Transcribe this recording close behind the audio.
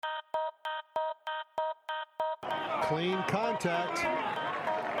Clean contact.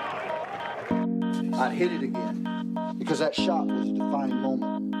 I'd hit it again because that shot was a defining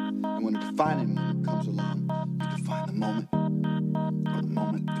moment. And when a defining moment comes along, you define the moment, or the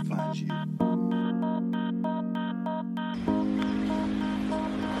moment defines you.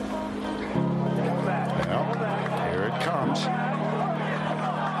 Well, here it comes.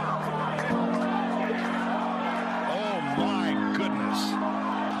 Oh my goodness.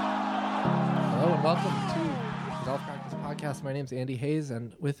 Hello and welcome to the Golf Practice Podcast. My name's Andy Hayes,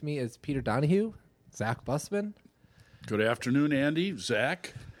 and with me is Peter Donahue, Zach Bussmann. Good afternoon, Andy,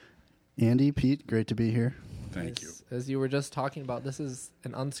 Zach. Andy, Pete, great to be here. Thank you. As you were just talking about, this is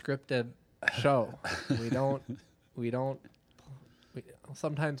an unscripted show.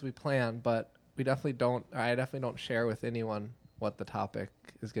 Sometimes we plan, but I definitely don't share with anyone what the topic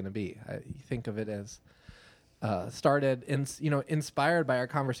is going to be. You think of it as inspired by our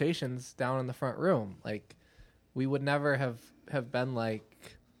conversations down in the front room. Like, we would never have been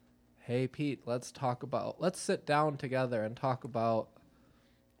like, hey, Pete, let's sit down together and talk about,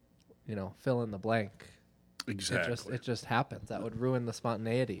 fill in the blank. Exactly. It just happens. That would ruin the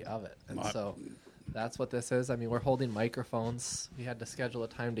spontaneity of it. And so that's what this is. I mean, we're holding microphones. We had to schedule a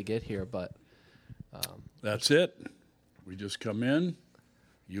time to get here, but that's it. We just come in.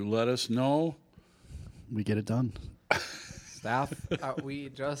 You let us know. We get it done. Staff,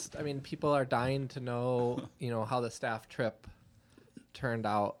 people are dying to know, how the staff trip turned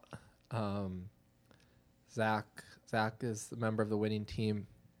out. Zach is a member of the winning team.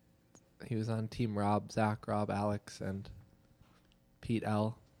 He was on Team Rob, Zach, Rob, Alex, and Pete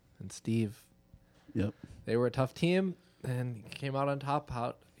L. and Steve. Yep. They were a tough team and came out on top.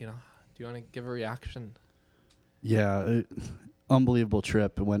 Do you want to give a reaction? Yeah, unbelievable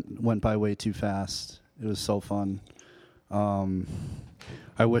trip. It went by way too fast. It was so fun.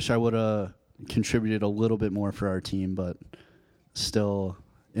 I wish I would have contributed a little bit more for our team, but still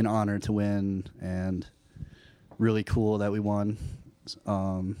an honor to win and really cool that we won.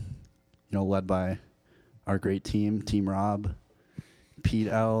 Led by our great team, Team Rob, Pete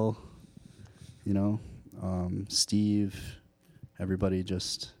L., Steve. Everybody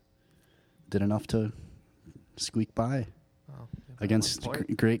just did enough to squeak by against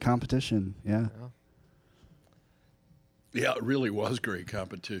great competition. Yeah. Yeah, it really was great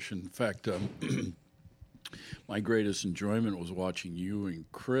competition. In fact, my greatest enjoyment was watching you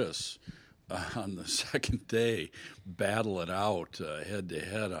and Chris on the second day battle it out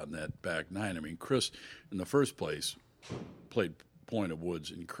head-to-head on that back nine. I mean, Chris, in the first place, played Point of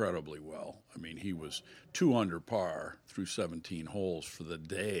Woods incredibly well. I mean, he was 2 under par through 17 holes for the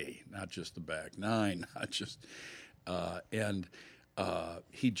day, not just the back nine,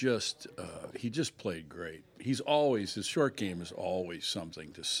 he just played great. His short game is always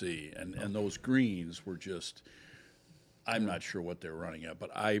something to see, and those greens were just, I'm not sure what they were running at, but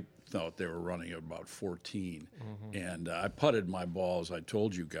I thought they were running at about 14. Mm-hmm. And I putted my ball, as I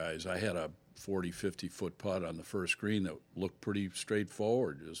told you guys. I had a 40, 50-foot putt on the first green that looked pretty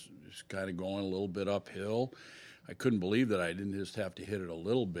straightforward, just kind of going a little bit uphill. I couldn't believe that I didn't just have to hit it a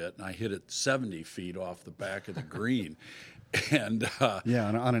little bit, and I hit it 70 feet off the back of the green. And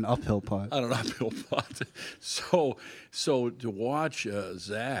on an uphill putt. On an uphill putt. So to watch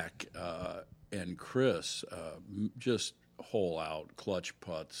Zach and Chris just hole out clutch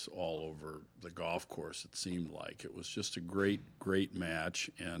putts all over the golf course, it seemed like. It was just a great match,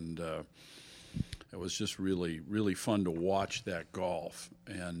 and it was just really, really fun to watch that golf.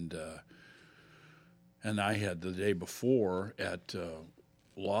 And I had the day before at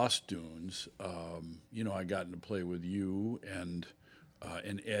Lost Dunes, I got to play with you and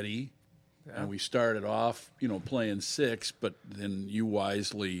Eddie. Yeah. And we started off, playing 6, but then you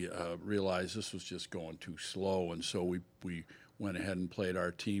wisely realized this was just going too slow, and so we went ahead and played our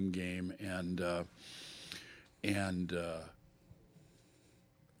team game, and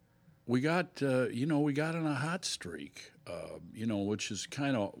we got on a hot streak, which is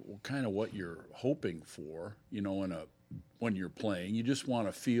kind of what you're hoping for, when you're playing. You just want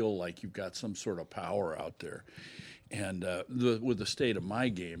to feel like you've got some sort of power out there. And with the state of my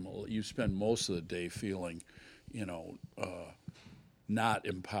game, you spend most of the day feeling, not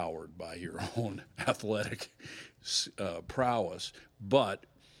empowered by your own athletic prowess. But,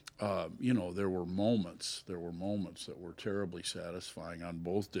 there were moments that were terribly satisfying on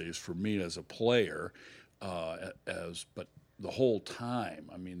both days for me as a player, but the whole time.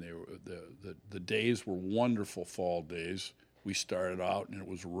 I mean, they were the days were wonderful fall days. We started out and it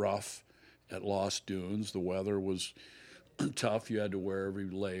was rough at Lost Dunes. The weather was tough. You had to wear every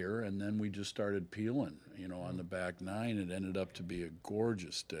layer, and then we just started peeling, on the back nine. It ended up to be a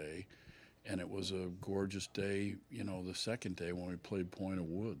gorgeous day, and it was a gorgeous day, the second day when we played Point of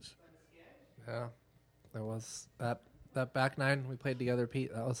Woods. Yeah, there was that back nine we played together,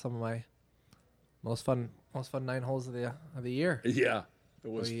 Pete. That was some of my most fun 9 holes of the year. Yeah, it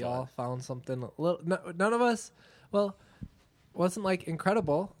was We fun. all found something. None of us, well, wasn't like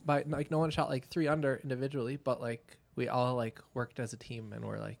incredible, but like no one shot like 3 under individually, but like we all like worked as a team and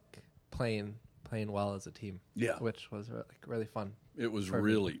were like playing well as a team. Yeah. Which was really fun. It was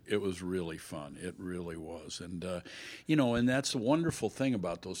really fun. It really was. And, and that's the wonderful thing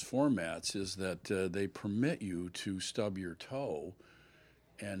about those formats is that they permit you to stub your toe.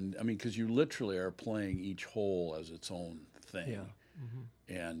 And, because you literally are playing each hole as its own thing. Yeah.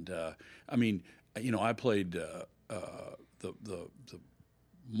 And, I played the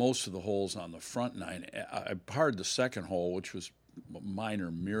most of the holes on the front nine. I parred the second hole, which was a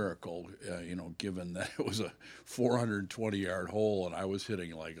minor miracle, given that it was a 420-yard hole and I was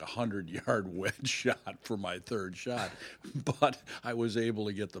hitting like a 100-yard wedge shot for my third shot. But I was able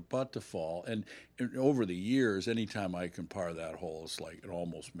to get the putt to fall. And over the years, anytime I can par that hole, it's like it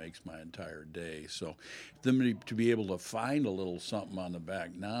almost makes my entire day. So then to be able to find a little something on the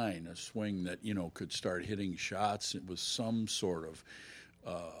back nine, a swing that, could start hitting shots, it was some sort of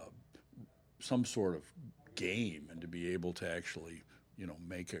game, and to be able to actually,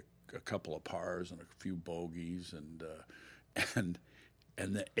 make a couple of pars and a few bogeys, and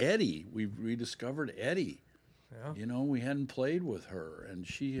the Eddie, we rediscovered Eddie. Yeah. We hadn't played with her, and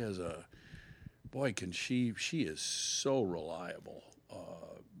she has she is so reliable,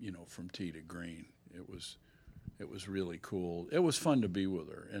 from tee to green. It was really cool. It was fun to be with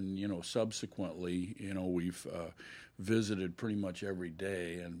her, and subsequently, we've visited pretty much every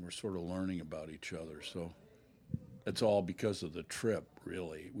day, and we're sort of learning about each other. So it's all because of the trip,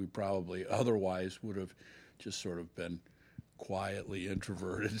 really. We probably otherwise would have just sort of been quietly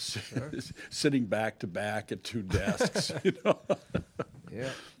introverted, sitting back to back at 2 desks.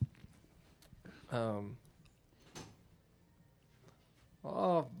 Yeah.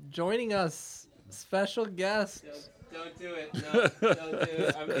 Joining us, special guest. Don't do it. No, don't do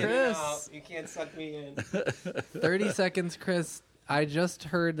it. I'm in and out. You can't suck me in. 30 seconds, Chris. I just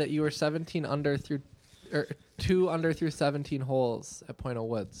heard that you were 17 under through, or 2 under through 17 holes at Point of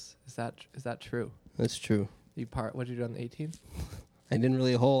Woods. Is that true? That's true. What'd you do on the 18th? I didn't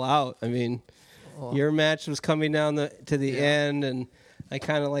really hole out. Your match was coming down to the end, and I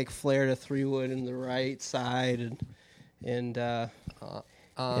kind of like flared a 3-wood in the right side, and so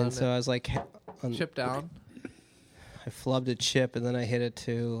I was like, chip down. I flubbed a chip, and then I hit it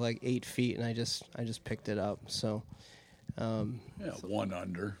to like 8 feet, and I just picked it up. So, 1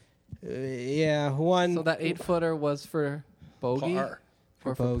 under. one. So that 8-footer was for bogey. Par.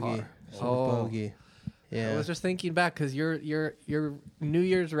 Or for for bogey. par. Bogey. Yeah. I was just thinking back because your New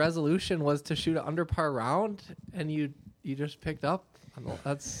Year's resolution was to shoot an under par round, and you just picked up.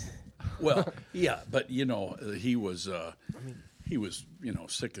 That's Well, yeah, but he was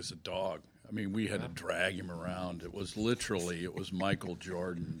sick as a dog. We had to drag him around. It was Michael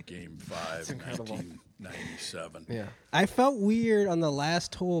Jordan, Game 5, incredible. 1997. yeah. I felt weird on the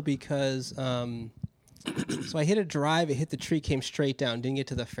last hole because so I hit a drive, it hit the tree, came straight down, didn't get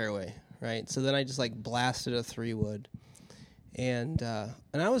to the fairway, right? So then I just like blasted a 3-wood. And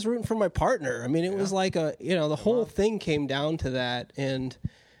I was rooting for my partner. It was like the whole thing came down to that, and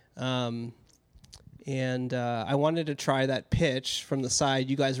I wanted to try that pitch from the side.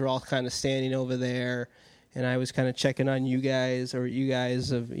 You guys were all kind of standing over there, and I was kind of checking on you guys of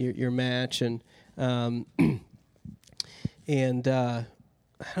your match, and I don't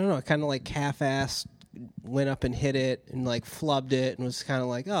know, I kind of like half-assed, went up and hit it and like flubbed it, and was kind of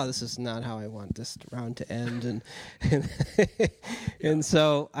like, oh, this is not how I want this round to end, and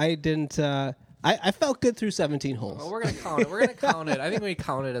so I didn't. I felt good through 17 holes. Well, we're gonna count it. We're gonna count it. I think we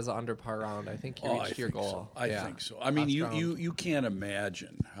count it as an under par round. I think you reached your goal. I think so. You can't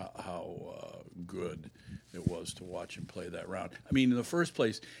imagine how good it was to watch him play that round. In the first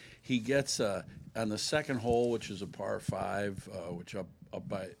place, he gets on the second hole, which is a par 5, which up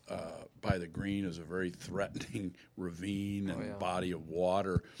by the green is a very threatening ravine and body of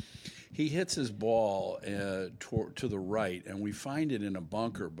water. He hits his ball to the right, and we find it in a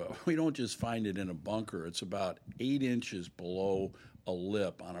bunker, but we don't just find it in a bunker. It's about 8 inches below a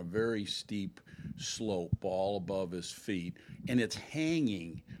lip on a very steep slope, ball above his feet, and it's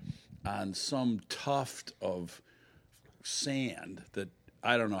hanging on some tuft of sand that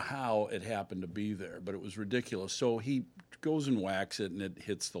I don't know how it happened to be there, but it was ridiculous. So he goes and whacks it, and it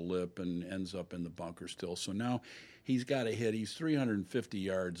hits the lip and ends up in the bunker still. So now he's got to hit. He's 350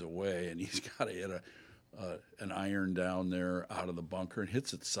 yards away, and he's got to hit an iron down there out of the bunker and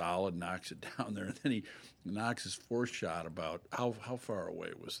hits it solid, knocks it down there, and then he knocks his fourth shot about how far away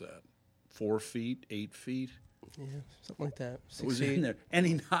was that? 4 feet, 8 feet? Yeah, something like that. It was 6 feet. in there, and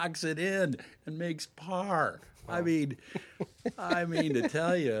he knocks it in and makes par. Wow. I mean to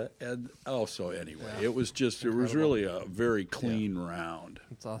tell you, and so anyway, it was really a very clean round.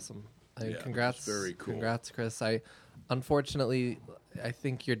 It's awesome. Yeah, Congrats, very cool. Congrats, Chris. Unfortunately, I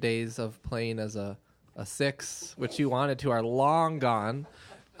think your days of playing as a 6, which you wanted to, are long gone.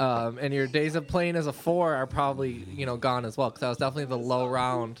 And your days of playing as a 4 are probably gone as well, because that was definitely the low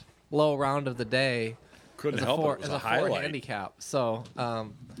round of the day. Couldn't help it. It was a highlight. 4 handicap. So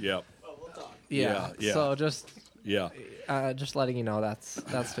Yep. yeah. Yeah. So just letting you know that's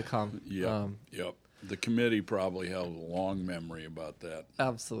to come. Yep. Yep. The committee probably held a long memory about that.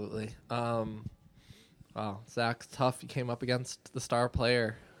 Absolutely. Wow, Zach's tough. You came up against the star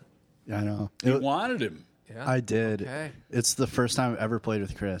player. Yeah, I know. You wanted him. Yeah. I did. Okay. It's the first time I've ever played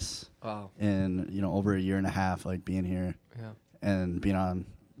with Chris. Wow. In over a year and a half, like being here. Yeah. And being on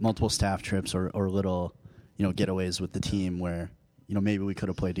multiple staff trips or little, getaways with the team where, maybe we could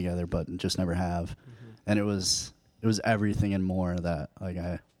have played together, but just never have. Mm-hmm. And it was everything and more that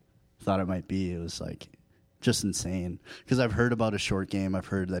I thought it might be. It was just insane because I've heard about his short game. I've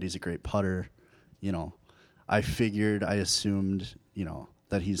heard that he's a great putter. I assumed,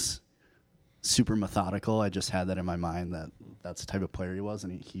 that he's super methodical. I just had that in my mind that that's the type of player he was,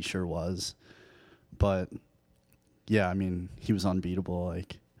 and he sure was. But yeah, I mean, he was unbeatable.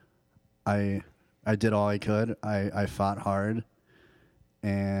 I did all I could. I fought hard,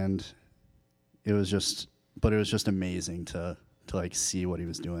 and it was just amazing to see what he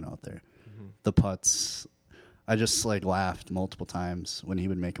was doing out there. Mm-hmm. The putts, I just laughed multiple times when he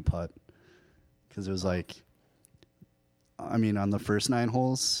would make a putt, because it was on the first 9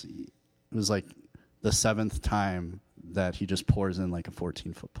 holes, it was the 7th time that he just pours in a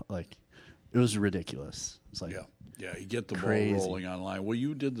 14-foot putt. It was ridiculous. It was Yeah, you get the crazy. Ball rolling on line. Well,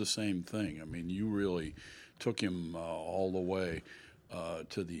 you did the same thing. I mean, you really took him all the way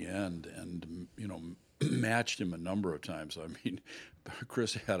to the end and, matched him a number of times. I mean,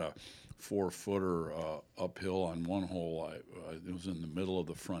 Chris had a 4-footer uphill on one hole. It was in the middle of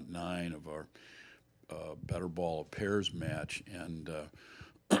the front 9 of our Better Ball of Pairs match, and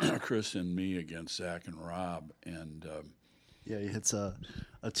Chris and me against Zach and Rob, and yeah, he hits a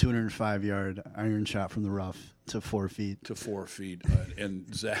 205-yard iron shot from the rough to 4 feet. To 4 feet,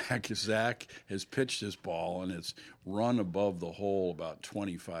 and Zach has pitched his ball, and it's run above the hole about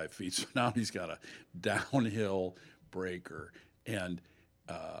 25 feet. So now he's got a downhill breaker, and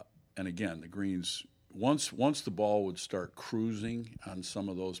again the greens. Once the ball would start cruising on some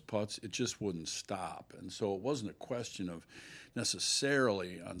of those putts, it just wouldn't stop. And so it wasn't a question of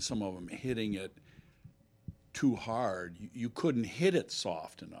necessarily on some of them hitting it too hard. You couldn't hit it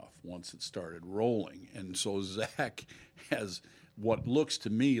soft enough once it started rolling. And so Zach has what looks to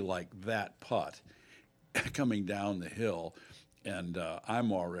me like that putt coming down the hill, and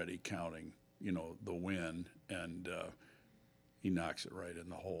I'm already counting, the win, and he knocks it right in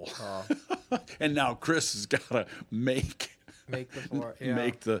the hole. Oh. And now Chris has got to make the 4, yeah.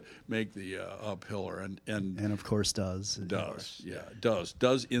 make the uphiller, and of course does in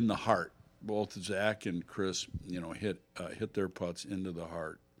the heart. Both Zach and Chris, hit their putts into the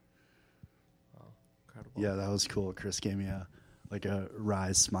heart. Oh, incredible. Yeah, that was cool. Chris gave me a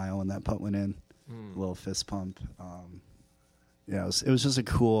wry smile when that putt went in, a little fist pump. Yeah, it was just a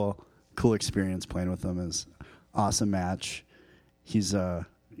cool experience playing with him. It was an awesome match. He's a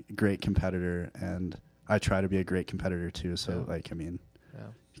great competitor, and I try to be a great competitor too. So, you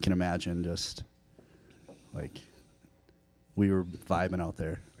can imagine just we were vibing out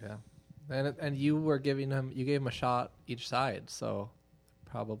there. Yeah, and you gave him a shot each side. So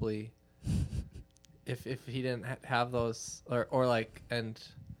probably if he didn't have those and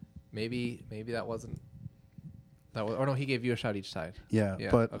maybe that wasn't that was, or no, he gave you a shot each side. Yeah.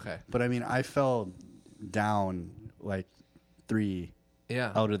 But okay. But I mean, I fell down 3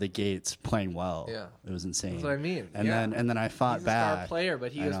 out of the gates playing well. Yeah, it was insane. That's what I mean. And then I fought He's back. He's a star player,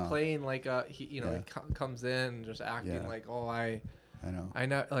 but he was playing he comes in just acting I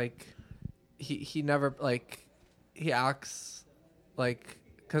know he never he acts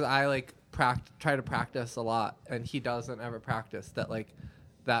because I try to practice a lot, and he doesn't ever practice that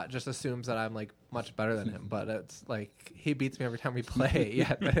that just assumes that I'm like much better than him. But it's like he beats me every time we play.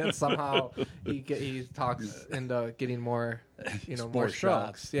 Yet somehow he talks into getting more, more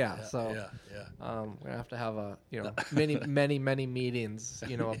strokes. Yeah. So we're gonna have to have a many meetings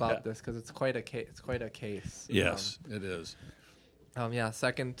about this because it's quite a case. It's quite a case. Yes, it is.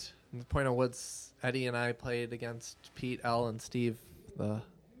 Second Point of Woods, Eddie and I played against Pete, L, and Steve. The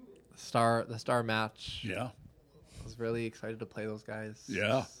star match. Yeah. I was really excited to play those guys.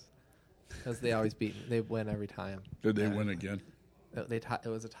 Yeah. Because they always beat me. They win every time. Did they win again? It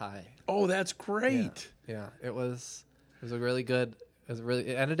was a tie. Oh, that's great. Yeah. It was a really good.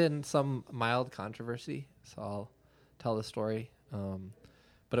 It ended in some mild controversy. So I'll tell the story.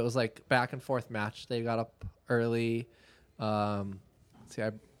 But it was like back and forth match. They got up early. I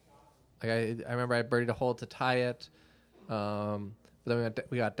remember I birdied a hole to tie it. But then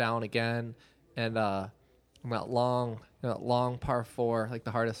we got down again, and that long par 4, like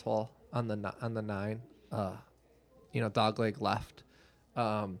the hardest hole on the 9, dogleg left.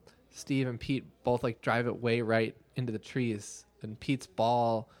 Steve and Pete both like drive it way right into the trees, and Pete's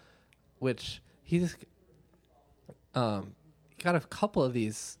ball, which he's got a couple of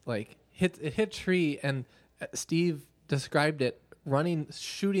these like hit tree, and Steve described it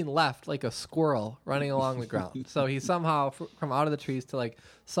shooting left like a squirrel running along the ground. So he somehow from out of the trees to like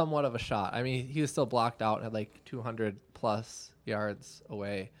somewhat of a shot. I mean, he was still blocked out at like 200 plus yards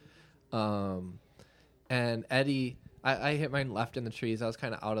away. And Eddie, I hit mine left in the trees. I was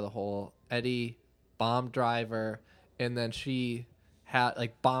kind of out of the hole. Eddie bombed driver, and then she had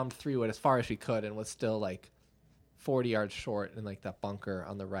like bombed through it as far as she could and was still like 40 yards short in like that bunker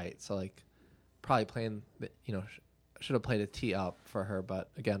on the right. So like probably playing, should have played a tee up for her, but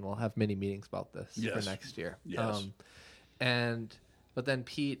again, we'll have mini meetings about this for next year. Yes. But then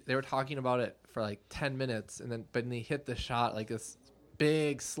Pete, they were talking about it for like 10 minutes, but then he hit the shot like this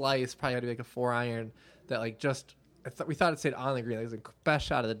big slice, probably had to be like a 4-iron that like we thought it stayed on the green. It was the best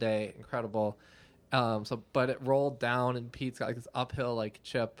shot of the day, incredible. But it rolled down, and Pete's got like this uphill like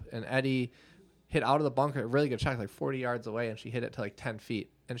chip, and Eddie hit out of the bunker, a really good shot, like 40 yards away, and she hit it to like 10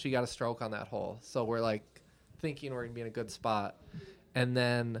 feet, and she got a stroke on that hole. So we're like thinking we're gonna be in a good spot, and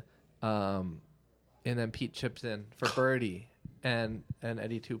then Pete chips in for birdie, and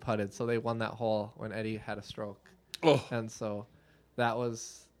Eddie 2-putted, so they won that hole when Eddie had a stroke. And so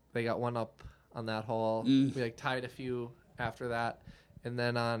they got one up on that hole. We like tied a few after that, and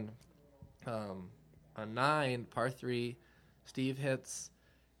then on 9 par 3, Steve hits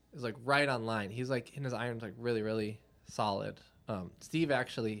is like right on line. He's like in his irons like really really solid. Steve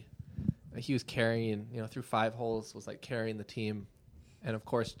actually. He was carrying, through 5 holes, was like carrying the team. And of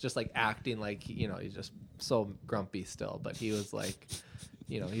course, just like acting like, he's just so grumpy still. But he was like,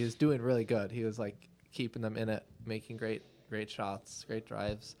 he was doing really good. He was like keeping them in it, making great shots, great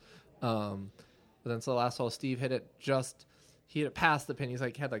drives. But then so the last hole, Steve hit it past the pin. He's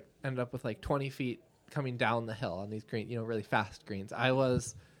like, ended up with like 20 feet coming down the hill on these green, really fast greens. I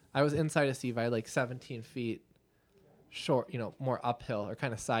was inside of Steve. I had like 17 feet. Short, more uphill or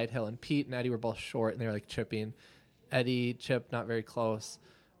kind of side hill, and Pete and Eddie were both short, and they were like chipping. Eddie chipped not very close.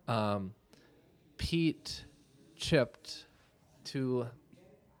 Pete chipped to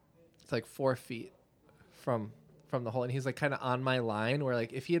it's like 4 feet from the hole, and he's like kind of on my line where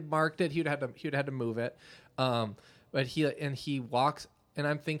like if he had marked it, he'd had to move it. But he walks, and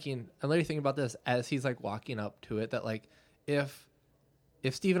I'm literally thinking about this as he's like walking up to it, that like if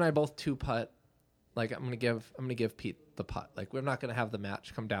Steve and I both 2-putt. Like I'm gonna give Pete the putt. Like we're not gonna have the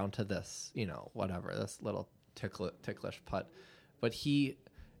match come down to this, whatever, this little ticklish putt. But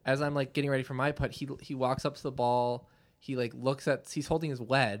as I'm like getting ready for my putt, he walks up to the ball. He like he's holding his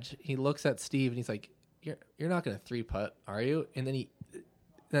wedge. He looks at Steve and he's like, "You're not gonna 3-putt, are you?" And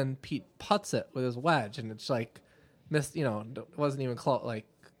then Pete putts it with his wedge, and it's like missed. Wasn't even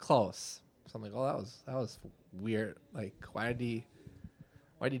close. So I'm like, "Oh, that was weird. Like why did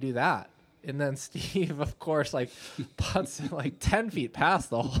he do that?" And then Steve, of course, like putts like 10 feet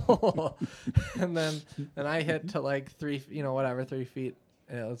past the hole, and then I hit to like 3 feet.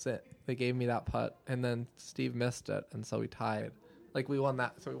 And that was it. They gave me that putt, and then Steve missed it, and so we tied. Like we won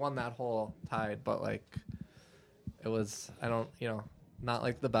that, so we won that hole tied. But like it was, not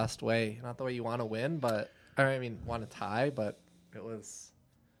like the best way, not the way you want to win, but want to tie, but it was.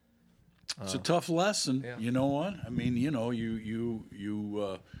 It's a tough lesson. Yeah. You know what? I mean,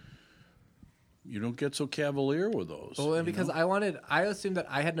 you don't get so cavalier with those. Well, and because I assumed that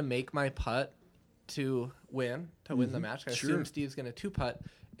I had to make my putt to win the match. I assumed Steve's going to 2-putt,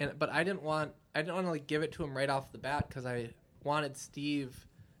 but I didn't want to like give it to him right off the bat because I wanted Steve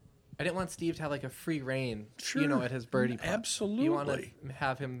I didn't want Steve to have like a free reign, Sure. at his birdie putt. Absolutely. You want to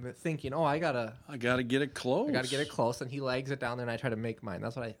have him thinking, I gotta get it close. get it close, and he legs it down there, and I try to make mine.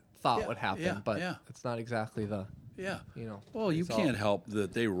 That's what I thought would happen, but it's not exactly the. Yeah. Well, you can't help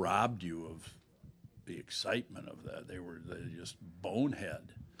that they robbed you of the excitement of that. They just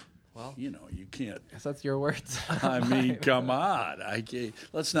bonehead. Well, you can't. I guess that's your words. I mean, come on.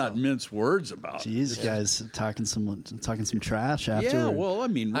 Let's not mince words about it. Jeez, guys, talking some trash after. Yeah, well, I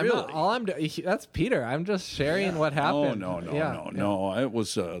mean, really. I'm doing. That's Peter. I'm just sharing what happened. Oh, no. It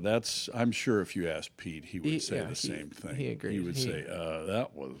was. I'm sure if you asked Pete, he would say the same thing. He agreed. He would say,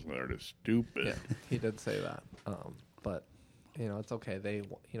 "That was sort of stupid." Yeah, he did say that. But it's okay. They,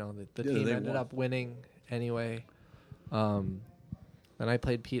 the team ended up winning anyway. Then I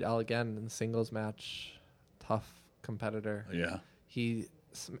played Pete L again in the singles match. Tough competitor. Yeah. He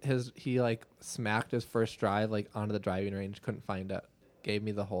like smacked his first drive like onto the driving range. Couldn't find it. Gave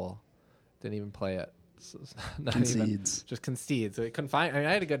me the hole. Didn't even play it. So Concedes. Just concedes. So he couldn't find. I mean,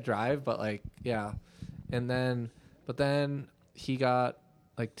 I had a good drive, but like, yeah. But then he got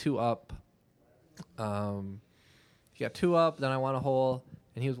like 2 up. He got 2 up. Then I won a hole,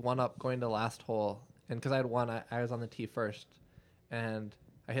 and he was 1 up going to the last hole. And because I had won, I was on the tee first. And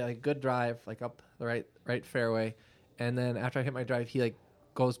I hit like a good drive, like up the right fairway. And then after I hit my drive, he like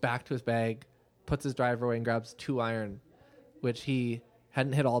goes back to his bag, puts his driver away, and grabs 2 iron, which he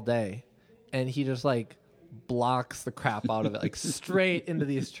hadn't hit all day. And he just like blocks the crap out of it, like straight into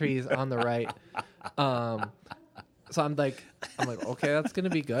these trees on the right. So I'm like, okay, that's gonna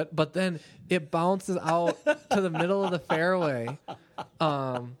be good. But then it bounces out to the middle of the fairway.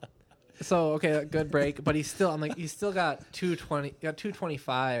 So okay, good break, but he's still got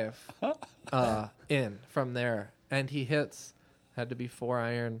 225 in from there, and he had to be 4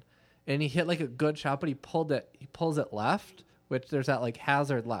 iron, and he hit like a good shot, but he pulls it left, which there's that like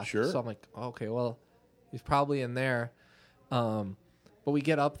hazard left. Sure. So I'm like, okay, well, he's probably in there, but we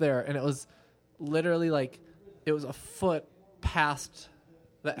get up there, and it was literally like it was a foot past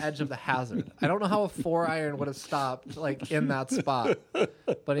the edge of the hazard. I don't know how a 4 iron would have stopped like in that spot,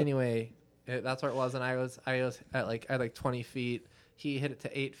 but anyway, that's where it was. And I was at like 20 feet. He hit it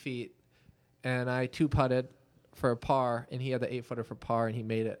to 8 feet, and I 2-putted for a par, and he had the 8-footer for par, and he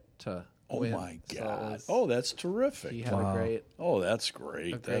made it to win. Oh my God! That's terrific. He had a great. Oh, that's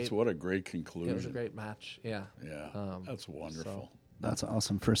great. That's what a great conclusion. It was a great match. Yeah. Yeah. That's wonderful. That's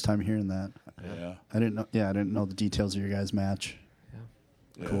awesome. First time hearing that. Yeah. I didn't know. Yeah, I didn't know the details of your guys' match. Yeah.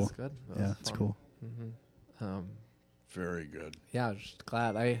 Cool. That's good. Yeah, it's cool. Mm-hmm. Very good. Yeah, I was just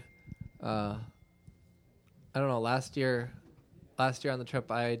glad. I don't know. Last year on the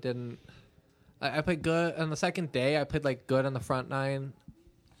trip, I played good on the second day. I played like good on the front 9.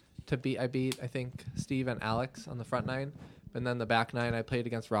 I beat I think Steve and Alex on the front 9, and then the back 9 I played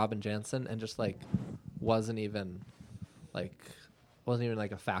against Rob and Jansen, and just like wasn't even like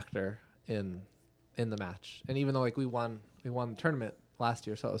a factor in the match. And even though like we won the tournament last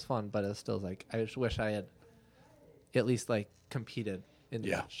year, so it was fun, but it was still like I just wish I had at least like competed in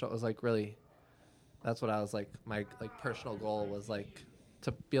the match. So it was like really, that's what I was like, my like personal goal was like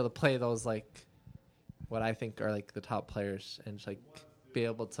to be able to play those like what I think are like the top players, and just like be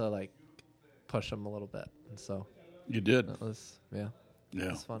able to like push them a little bit. And so you did. That was Yeah,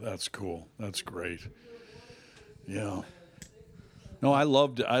 it was fun. That's cool. That's great. Yeah. No, I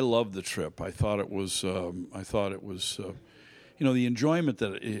loved the trip. I thought it was the enjoyment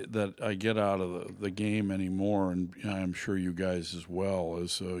that I get out of the game anymore, and I'm sure you guys as well,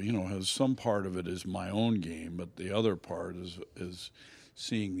 is has some part of it is my own game, but the other part is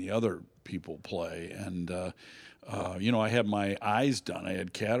seeing the other people play. And I had my eyes done. I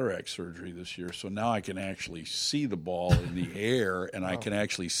had cataract surgery this year, so now I can actually see the ball in the air, and I can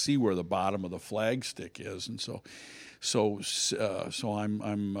actually see where the bottom of the flagstick is, and so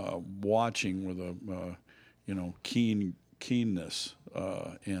I'm watching with a keenness,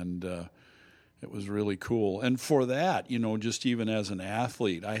 and it was really cool. And for that, just even as an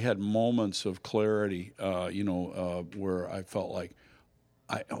athlete, I had moments of clarity, where I felt like,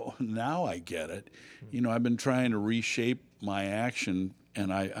 now I get it. I've been trying to reshape my action,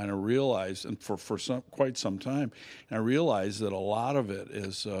 and I realized, and for quite some time, and I realized that a lot of it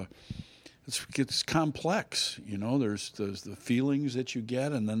is it's complex. There's the feelings that you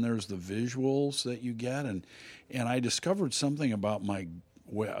get, and then there's the visuals that you get, and I discovered something about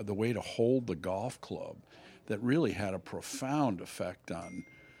the way to hold the golf club that really had a profound effect on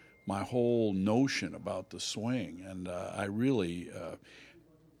my whole notion about the swing. And I really,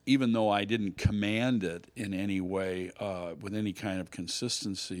 even though I didn't command it in any way with any kind of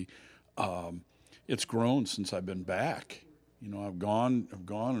consistency, it's grown since I've been back. I've gone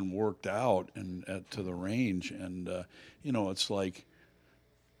and worked out and to the range, and it's like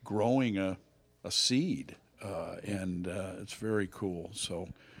growing a seed, and it's very cool.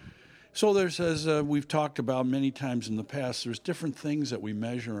 So there's, as we've talked about many times in the past, there's different things that we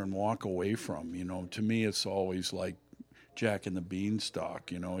measure and walk away from. To me, it's always like Jack and the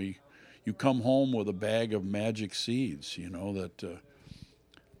Beanstalk. You come home with a bag of magic seeds, that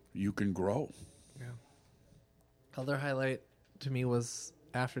you can grow. Yeah. Other highlight to me was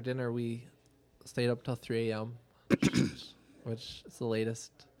after dinner we stayed up till 3 a.m., which is the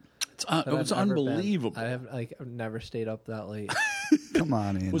latest. It was unbelievable. I've never stayed up that late. Come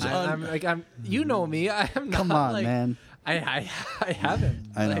on, Andy. You know me. I am not. Come on, man. I haven't.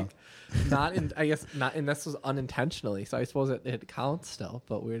 I know. Not in. I guess not. And this was unintentionally. So I suppose it counts still.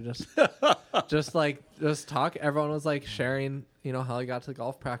 But we were just talk. Everyone was like sharing. How they got to the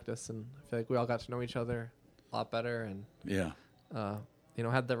golf practice, and I feel like we all got to know each other a lot better. And yeah.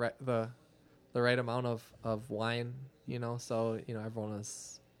 Had the right amount of wine. So everyone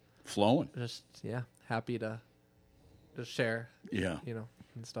was flowing. Just happy to share. Yeah.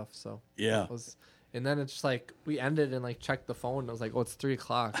 And stuff. So yeah. And then it's just like we ended and like checked the phone. And it was like, oh, it's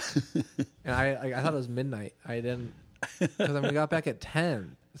 3:00, and I thought it was midnight. I didn't, because then we got back at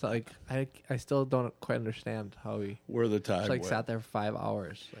 10. So like I still don't quite understand how we where the time just, sat there for 5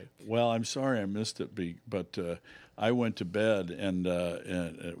 hours. Well, I'm sorry I missed it, but I went to bed and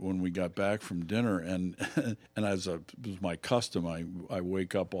when we got back from dinner and as it was my custom, I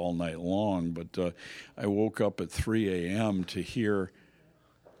wake up all night long. But I woke up at 3 a.m. to hear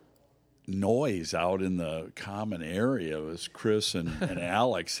noise out in the common area as Chris and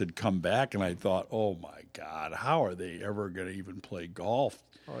Alex had come back, and I thought, oh my God, how are they ever going to even play golf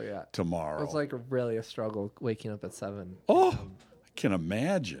tomorrow? It was like really a struggle waking up at 7. I can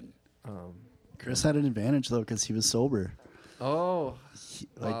imagine. Chris had an advantage though because he was sober. Oh,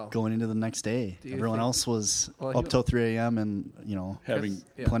 going into the next day, everyone else was up till 3 a.m. and having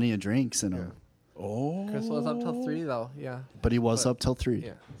plenty of drinks and. Oh, Chris was up till 3 though. Yeah, but he was up till 3.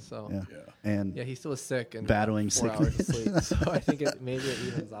 Yeah, so and he still was sick and battling 4 sickness. hours of sleep. So I think maybe it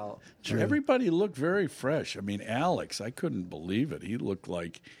evens out. True. Everybody looked very fresh. I mean, Alex, I couldn't believe it. He looked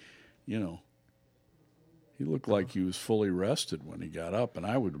like, he looked like he was fully rested when he got up, and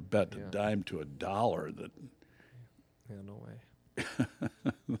I would bet a dime to a dollar that. Yeah, no way.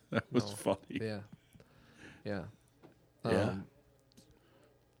 That was funny. Yeah. Yeah.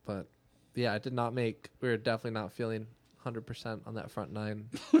 But. Yeah, it did not make. We were definitely not feeling 100% on that front 9.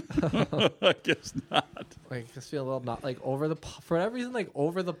 I guess not. Just feel a little not over the for whatever reason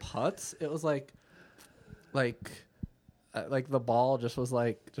over the putts. It was like the ball just was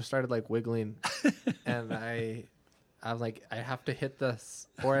just started wiggling, and I was like, I have to hit this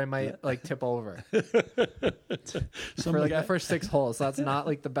or I might tip over. For the first 6 holes, so that's not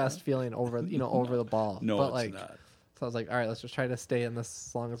the best feeling over over the ball. No, but it's not. So I was like, all right, let's just try to stay in this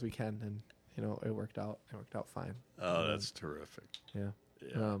as long as we can, and it worked out. It worked out fine. Oh, that's terrific. Yeah.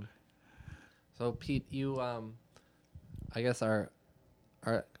 So Pete, you, I guess our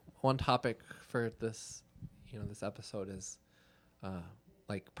one topic for this, this episode is,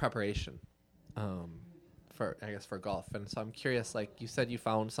 preparation, for golf, and so I'm curious. You said you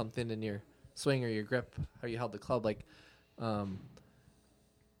found something in your swing or your grip, how you held the club. I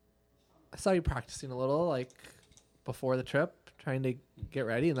saw you practicing a little, before the trip, trying to get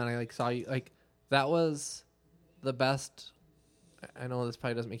ready, and then I saw you that was the best. I know this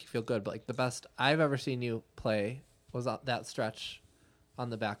probably doesn't make you feel good, but the best I've ever seen you play was that stretch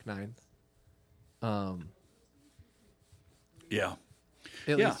on the back 9. Yeah.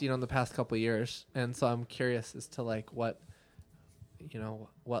 At least in the past couple of years, and so I'm curious as to what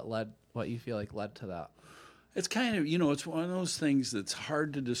you feel led to that. It's kind of, it's one of those things that's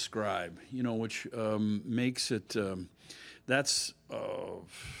hard to describe, which makes it, that's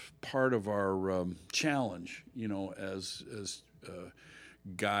part of our challenge, as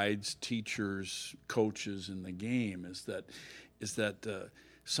guides, teachers, coaches in the game, is that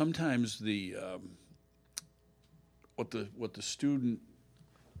sometimes what the student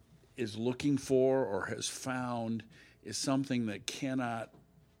is looking for or has found is something that cannot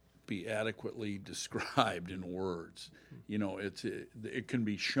be adequately described in words. It can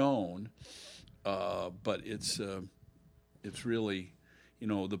be shown, but it's really,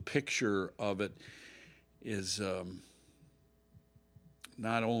 the picture of it is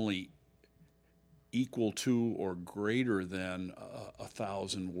not only equal to or greater than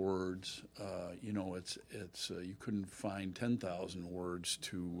 1,000 words. It's you couldn't find 10,000 words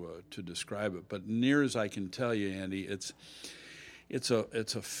to describe it. But near as I can tell you, Andy, it's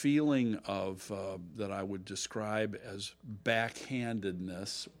a feeling of that I would describe as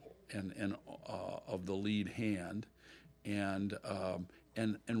backhandedness and of the lead hand, and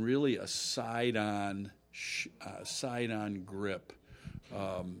really a side on grip,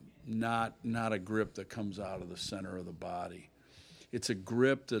 not a grip that comes out of the center of the body. It's a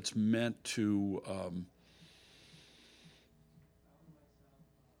grip that's meant to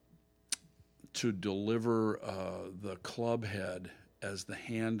deliver the club head as the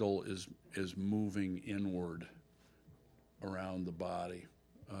handle is moving inward around the body.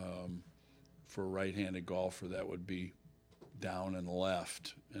 For a right-handed golfer, that would be down and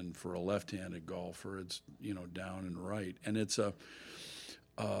left, and for a left-handed golfer, it's down and right. And it's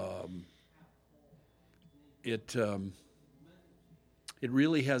it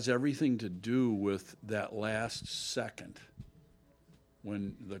really has everything to do with that last second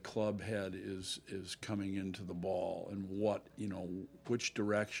when the club head is coming into the ball, and which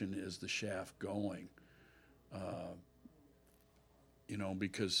direction is the shaft going?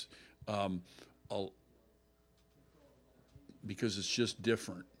 Because it's just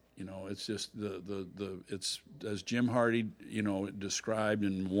different. It's just it's, as Jim Hardy described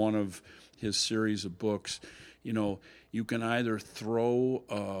in one of his series of books. You can either throw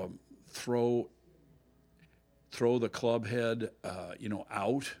the club head,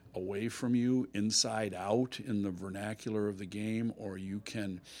 out, away from you, inside out in the vernacular of the game, or you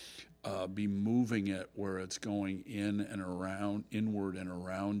can be moving it where it's going in and around, inward and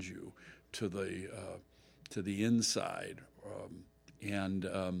around you to the inside.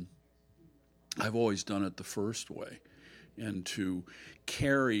 I've always done it the first way, and to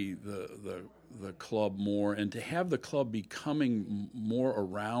carry the club more and to have the club becoming more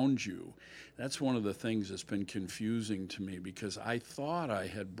around you. That's one of the things that's been confusing to me, because I thought I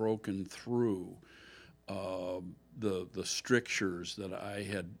had broken through the strictures that I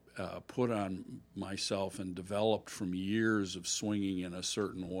had put on myself and developed from years of swinging in a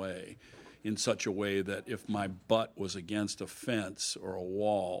certain way, in such a way that if my butt was against a fence or a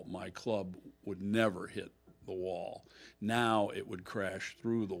wall, my club would never hit the wall. Now it would crash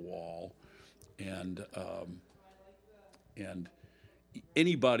through the wall, and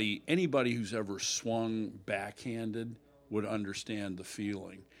anybody who's ever swung backhanded would understand the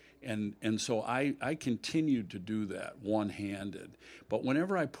feeling. And so I continued to do that one-handed. But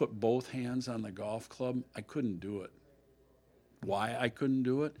whenever I put both hands on the golf club, I couldn't do it. Why I couldn't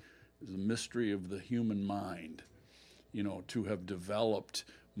do it is the mystery of the human mind, to have developed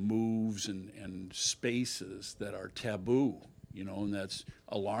moves and spaces that are taboo, and that's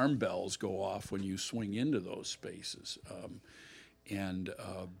alarm bells go off when you swing into those spaces. And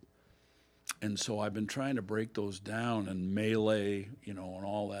so I've been trying to break those down, and melee, and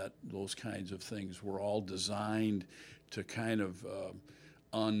all that, those kinds of things were all designed to kind of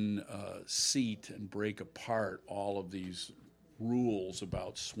unseat and break apart all of these rules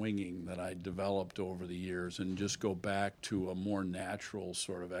about swinging that I developed over the years, and just go back to a more natural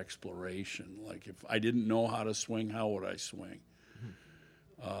sort of exploration. Like, if I didn't know how to swing, how would I swing?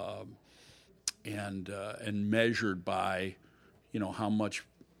 And measured by, how much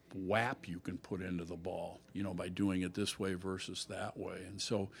whap you can put into the ball, by doing it this way versus that way. And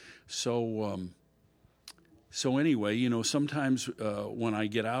so anyway, sometimes when I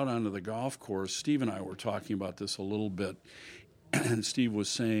get out onto the golf course, Steve and I were talking about this a little bit, and Steve was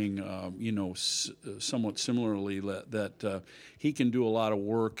saying, somewhat similarly, that he can do a lot of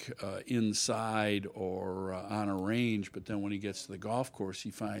work inside or on a range, but then when he gets to the golf course,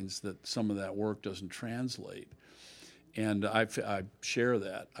 he finds that some of that work doesn't translate. And I share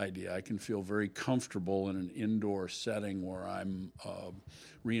that idea. I can feel very comfortable in an indoor setting where I'm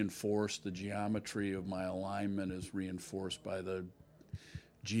reinforced. The geometry of my alignment is reinforced by the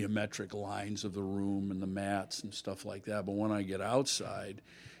geometric lines of the room and the mats and stuff like that. But when I get outside,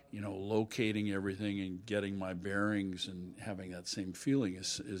 locating everything and getting my bearings and having that same feeling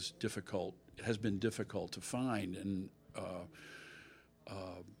is difficult. It has been difficult to find. And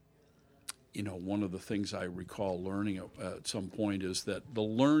one of the things I recall learning at some point is that the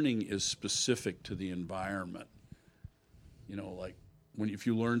learning is specific to the environment. Like if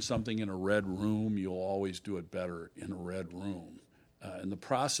you learn something in a red room, you'll always do it better in a red room. And the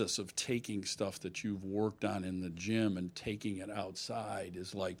process of taking stuff that you've worked on in the gym and taking it outside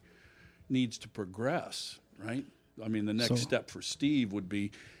needs to progress, right? I mean, the next step for Steve would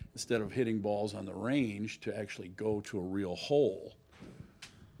be, instead of hitting balls on the range, to actually go to a real hole.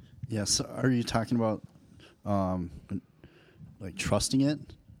 Yes. Are you talking about trusting it,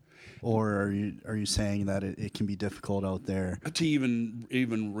 or are you saying that it can be difficult out there to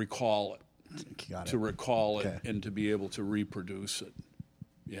even recall it? Got to it. recall it Okay. and to be able to reproduce it.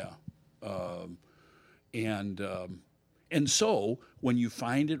 Yeah. And so when you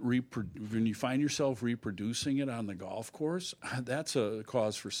find when you find yourself reproducing it on the golf course, that's a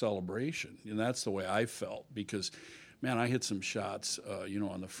cause for celebration, and that's the way I felt because, man, I hit some shots,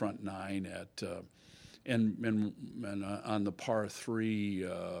 on the front nine at and on the par 3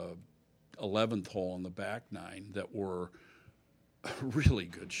 11th hole on the back nine that were really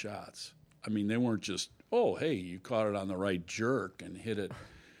good shots. I mean, they weren't just, oh, hey, you caught it on the right jerk and hit it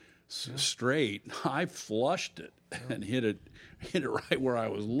straight. I flushed it and hit it right where I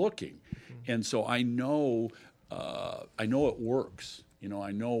was looking, and so I know it works.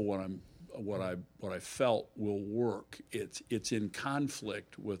 I know what I felt will work. It's in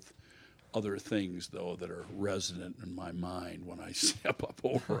conflict with other things though that are resident in my mind when I step up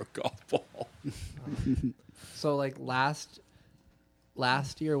over a golf ball. So like last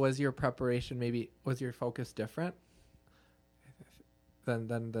year, was your preparation was your focus different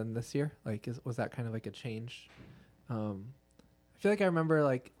than this year? Like was that kind of like a change? I feel like I remember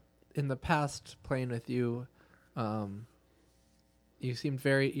like in the past playing with you, you seemed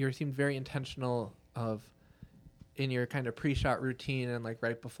very intentional of in your kind of pre-shot routine and like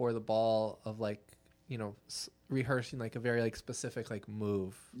right before the ball of like rehearsing like a very like specific like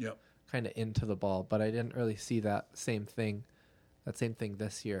move. Yep. Kind of into the ball, but I didn't really see that same thing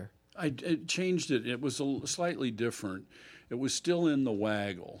this year. I changed it. It was slightly different. It was still in the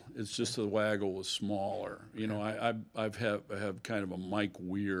waggle. It's just the waggle was smaller. I have kind of a Mike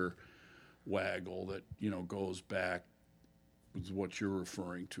Weir waggle that goes back. Is what you're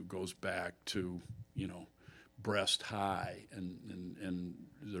referring to goes back to breast high, and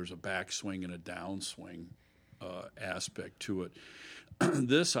there's a backswing and a downswing aspect to it.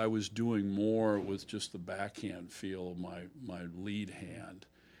 This I was doing more with just the backhand feel of my lead hand,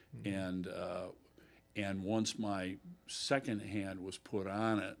 and once my second hand was put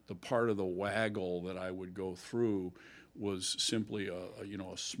on it, the part of the waggle that I would go through was simply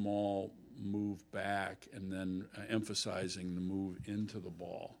a small move back, and then emphasizing the move into the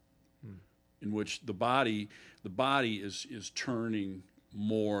ball, in which the body is turning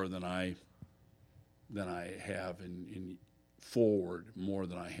more than I have in forward more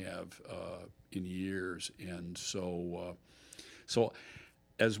than I have in years, and so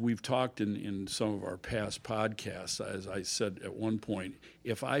as we've talked in some of our past podcasts, as I said at one point,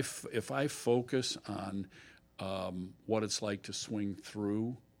 if I focus on what it's like to swing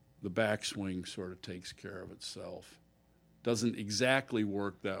through, the backswing sort of takes care of itself. Doesn't exactly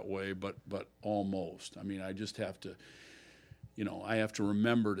work that way, but almost. I mean, I just have to. I have to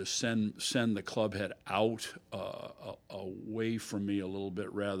remember to send the club head out away from me a little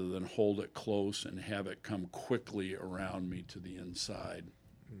bit rather than hold it close and have it come quickly around me to the inside.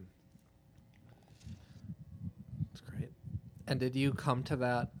 That's great. And did you come to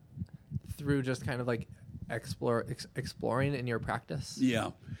that through just kind of like exploring in your practice?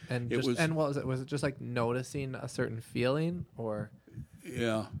 Yeah. And and what was it? Was it just like noticing a certain feeling or?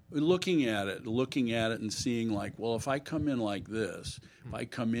 Yeah, looking at it and seeing like, well, if I come in like this, if I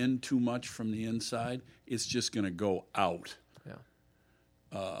come in too much from the inside, it's just going to go out.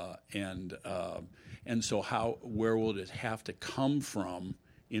 Yeah. And so where will it have to come from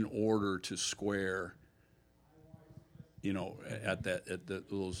in order to square? At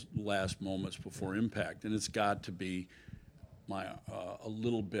those last moments before impact, and it's got to be a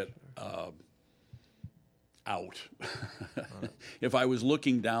little bit. Out. If I was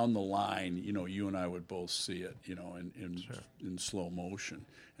looking down the line, you and I would both see it, in slow motion,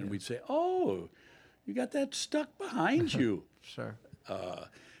 and we'd say, "Oh, you got that stuck behind you." Sure. That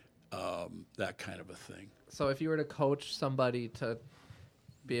kind of a thing. So, if you were to coach somebody to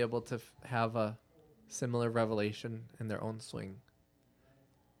be able to have a similar revelation in their own swing,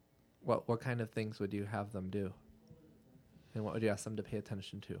 what kind of things would you have them do, and what would you ask them to pay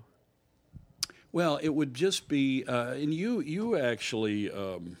attention to? Well, it would just be, and you actually,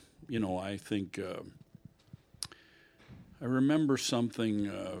 I think, I remember something,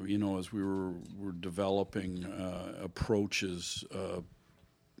 as we were developing approaches, I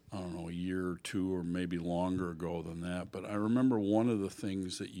don't know, a year or two or maybe longer ago than that, but I remember one of the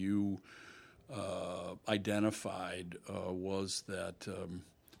things that you identified was that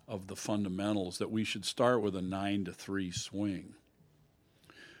of the fundamentals, that we should start with a 9-3 swing.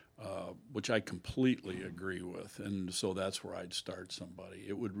 Which I completely agree with, and so that's where I'd start somebody.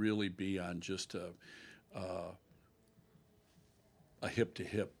 It would really be on just a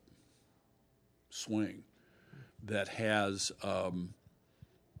hip-to-hip swing that has,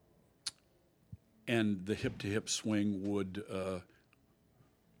 and the hip-to-hip swing would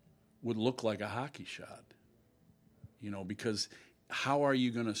would look like a hockey shot. Because how are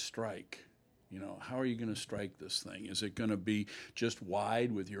you going to strike? How are you going to strike this thing? Is it going to be just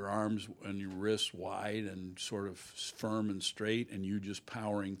wide with your arms and your wrists wide and sort of firm and straight and you just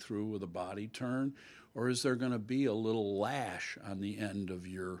powering through with a body turn? Or is there going to be a little lash on the end of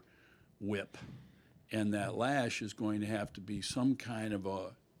your whip? And that lash is going to have to be some kind of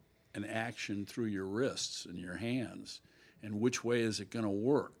an action through your wrists and your hands. And which way is it going to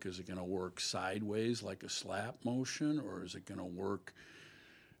work? Is it going to work sideways like a slap motion, or is it going to work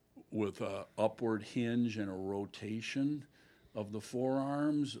with a upward hinge and a rotation of the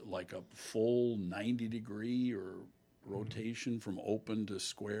forearms, like a full 90-degree or rotation from open to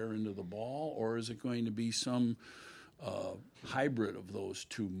square into the ball? Or is it going to be some hybrid of those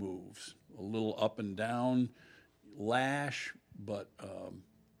two moves? A little up and down lash, but,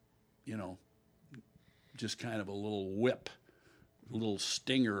 just kind of a little whip, a little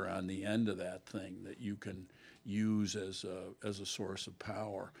stinger on the end of that thing that you can use as a source of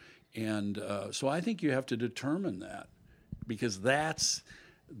power. And so I think you have to determine that, because that's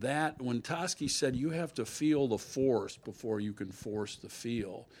when Toski said you have to feel the force before you can force the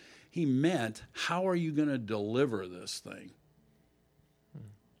feel, he meant, how are you going to deliver this thing?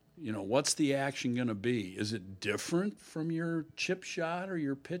 What's the action going to be? Is it different from your chip shot or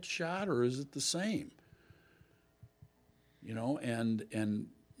your pitch shot, or is it the same?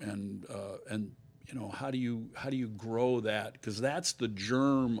 How do you grow that? Because that's the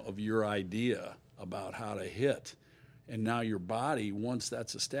germ of your idea about how to hit. And now your body, once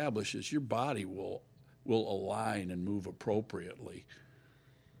that's established, your body will align and move appropriately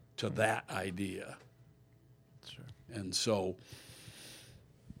to that idea. Sure. And so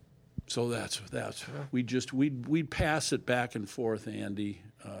that's we'd pass it back and forth, Andy.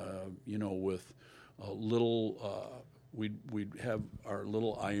 With a little. We'd have our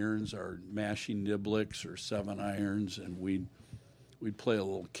little irons, our mashie niblicks or 7-irons, and we'd play a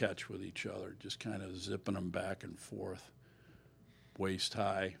little catch with each other, just kind of zipping them back and forth, waist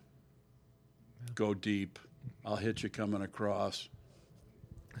high, go deep. I'll hit you coming across.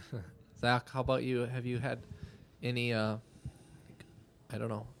 Zach, how about you? Have you had any, I don't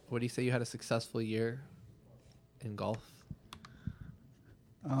know, what do you say, you had a successful year in golf?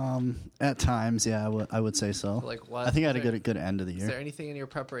 At times, yeah, I would say so. Like what? I think I had a good end of the year. Is there anything in your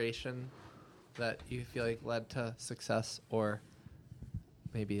preparation that you feel like led to success, or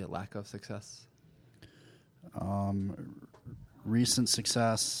maybe a lack of success? Recent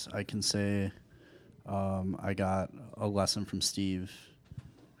success, I can say, I got a lesson from Steve,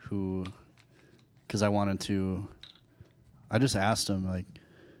 because I just asked him, like,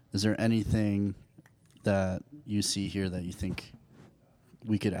 is there anything that you see here that you think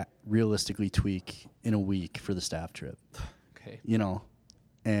we could realistically tweak in a week for the staff trip? Okay.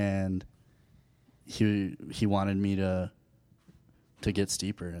 And he wanted me to get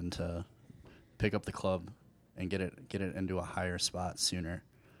steeper and to pick up the club and get it into a higher spot sooner,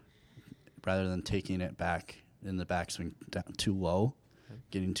 rather than taking it back in the backswing down too low,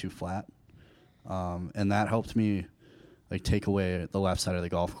 getting too flat. And that helped me take away the left side of the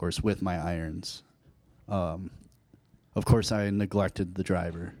golf course with my irons. Of course, I neglected the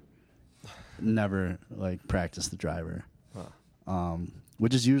driver. Never practiced the driver,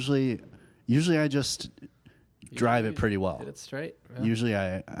 which is usually I just drive it pretty well. Hit it straight. Yeah. Usually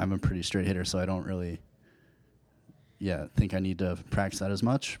I'm a pretty straight hitter, so I don't really think I need to practice that as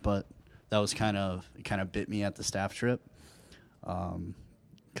much. But that was kind of bit me at the staff trip,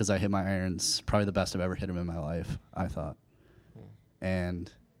 because I hit my irons probably the best I've ever hit them in my life, I thought,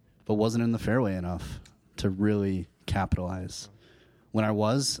 but wasn't in the fairway enough to really capitalize. When I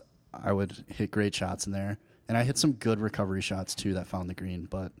would hit great shots in there, and I hit some good recovery shots too that found the green,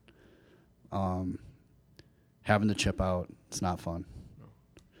 but having to chip out, it's not fun.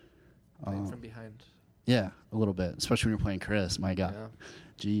 Playing from behind. Yeah, a little bit, especially when you're playing Chris. My God, Yeah.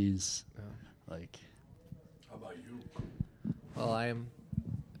 Jeez, Yeah. How about you? Well, I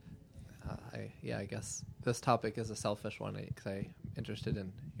guess this topic is a selfish one because I'm interested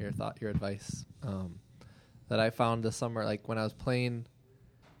in your advice. That I found this summer, when I was playing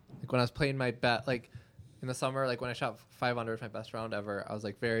my bet, in the summer, when I shot 5 under, my best round ever, I was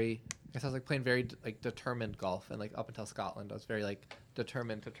playing very determined golf, and up until Scotland, I was very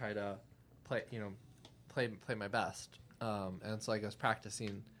determined to try to play my best. And so I was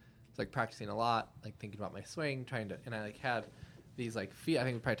practicing, a lot, thinking about my swing, and I had these I think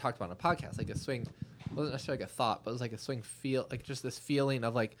we probably talked about on a podcast, a swing. Wasn't necessarily a thought, but it was a swing feel, just this feeling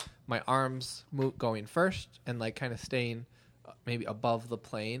of my arms going first and kind of staying maybe above the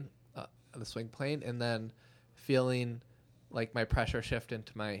plane, the swing plane, and then feeling my pressure shift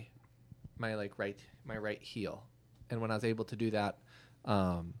into my my right heel, and when I was able to do that,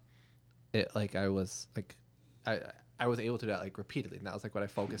 it like I was able to do that like repeatedly, and that was like what I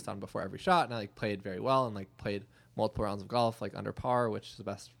focused on before every shot, and I like played very well and like played multiple rounds of golf like under par, which is the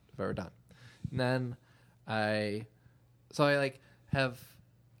best I've ever done. And then I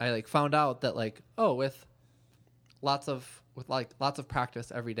found out that like, oh, with lots of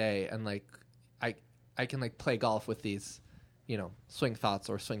practice every day, and like I can like play golf with these, you know, swing thoughts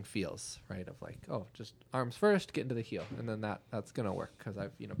or swing feels, right? Of like, oh, just arms first, get into the heel, and then that's gonna work because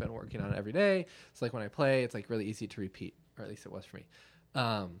I've, you know, been working on it every day. So like when I play, it's like really easy to repeat, or at least it was for me.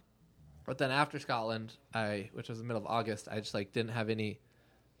 But then after Scotland, which was the middle of August, I just like didn't have any,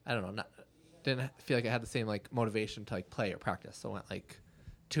 I don't know, didn't feel like I had the same like motivation to like play or practice. So I went like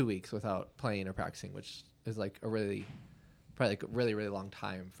 2 weeks without playing or practicing, which is like probably like a really, really long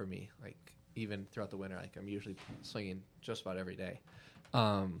time for me. Like even throughout the winter, like I'm usually swinging just about every day.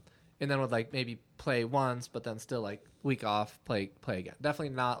 And then would like maybe play once, but then still like week off, play again.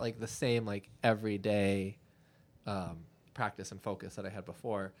 Definitely not like the same like everyday practice and focus that I had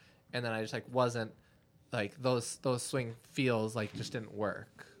before. And then I just like wasn't like those swing feels like just didn't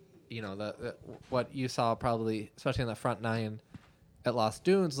work. You know, the what you saw probably, especially in the front nine at Lost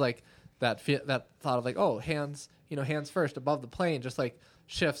Dunes, like that thought of like, oh, hands first above the plane, just like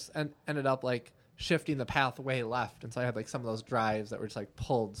shifts and ended up like shifting the path way left. And so I had like some of those drives that were just like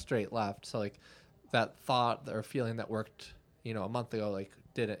pulled straight left. So like that thought or feeling that worked, you know, a month ago, like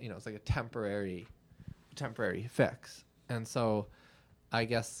didn't, you know, it's like a temporary fix. And so I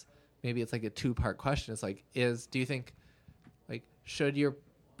guess maybe it's like a 2-part question. It's like, do you think like should your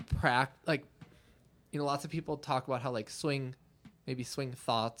like, you know, lots of people talk about how like swing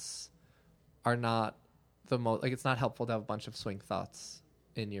thoughts are not the most, like it's not helpful to have a bunch of swing thoughts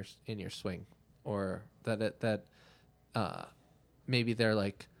in your swing, or that maybe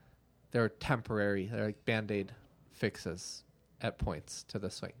they're temporary, they're like Band-Aid fixes at points to the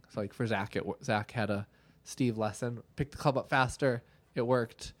swing. So like for Zach, Zach had a Steve lesson, pick the club up faster, it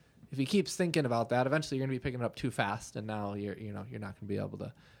worked. If he keeps thinking about that, eventually you're going to be picking it up too fast, and now you're not going to be able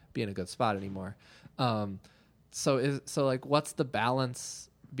to be in a good spot anymore. So like, what's the balance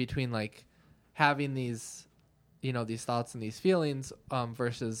between like having these, you know, these thoughts and these feelings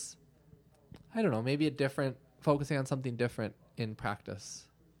versus, I don't know, maybe focusing on something different in practice.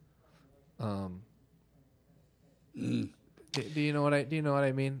 Do you know what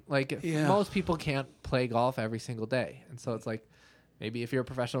I mean? Like, most people can't play golf every single day, and so it's like, maybe if you're a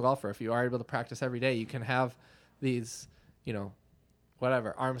professional golfer, if you are able to practice every day, you can have these, you know,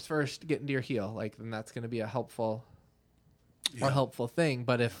 whatever, arms first, get into your heel, like, then that's going to be a helpful thing.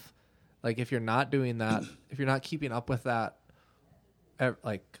 But if you're not doing that, if you're not keeping up with that,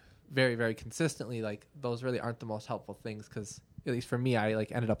 like very, very consistently, like those really aren't the most helpful things. Because at least for me, I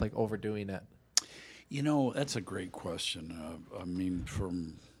like ended up like overdoing it. You know, that's a great question. I mean,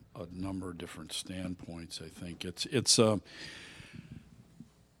 from a number of different standpoints, I think it's.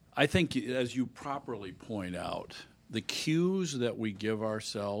 I think, as you properly point out, the cues that we give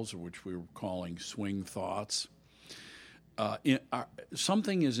ourselves, which we were calling swing thoughts,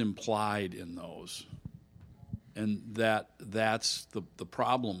 something is implied in those, and that's the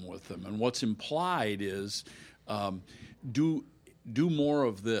problem with them. And what's implied is do more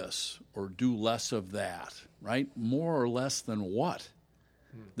of this or do less of that, right? More or less than what?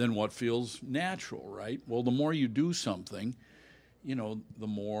 Than what feels natural, right? Well, the more you do something, you know, the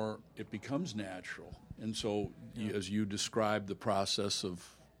more it becomes natural. And so, as you described the process of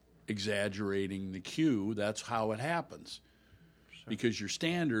exaggerating the cue, that's how it happens. Sure. Because your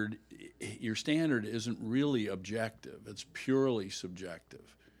standard isn't really objective; it's purely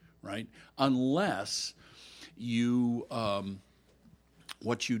subjective, right? Unless you,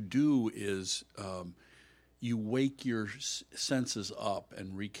 what you do is you wake your senses up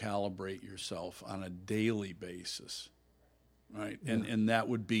and recalibrate yourself on a daily basis. Right, and that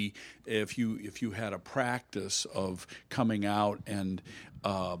would be if you had a practice of coming out and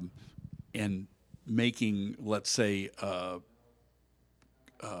making, let's say,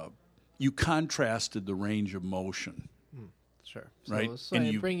 you contrasted the range of motion. Sure. Right, So and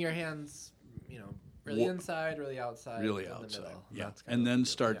you bring your hands, you know, really inside, really outside, really in outside. The middle. Yeah, and then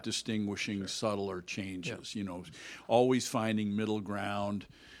start distinguishing subtler changes. You know, always finding middle ground,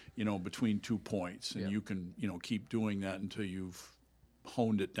 you know, between 2 points, and you can, you know, keep doing that until you've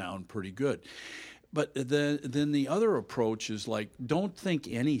honed it down pretty good. But then the other approach is like, don't think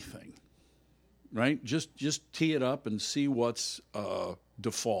anything, right? Just tee it up and see what's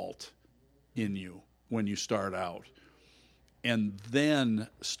default in you when you start out, and then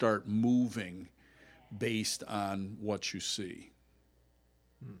start moving based on what you see.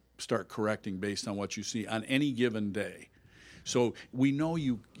 start correcting based on what you see on any given day. So we know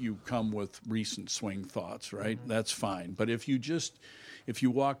you come with recent swing thoughts, right? That's fine. But if you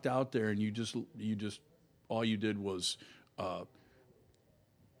walked out there and you just all you did was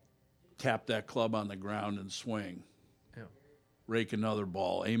tap that club on the ground and swing, rake another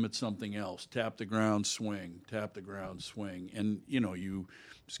ball, aim at something else, tap the ground, swing, and you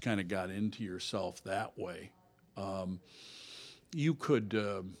just kind of got into yourself that way. You could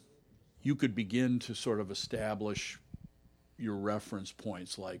begin to sort of establish your reference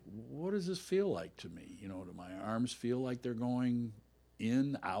points, like, what does this feel like to me? Do my arms feel like they're going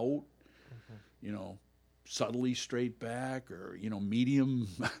in, out, subtly straight back, or medium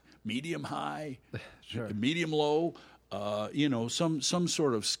high, Sure. medium low, some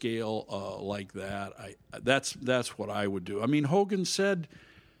sort of scale like that. That's what I would do. I mean, Hogan said,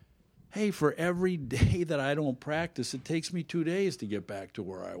 hey, for every day that I don't practice, it takes me 2 days to get back to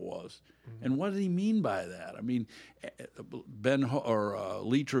where I was. And what did he mean by that? I mean,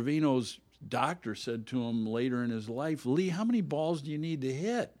 Lee Trevino's doctor said to him later in his life, Lee, how many balls do you need to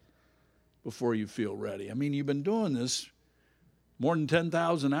hit before you feel ready? I mean, you've been doing this more than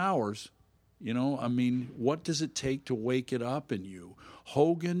 10,000 hours. I mean, what does it take to wake it up in you?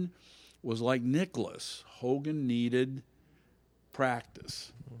 Hogan was like Nicholas. Hogan needed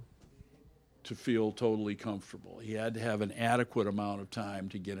practice to feel totally comfortable. He had to have an adequate amount of time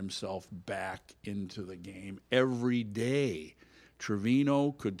to get himself back into the game every day.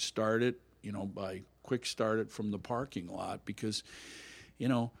 Trevino could start it, by quick start it from the parking lot because,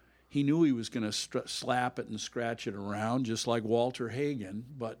 he knew he was going to slap it and scratch it around just like Walter Hagen.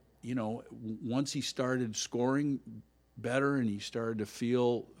 But, once he started scoring better and he started to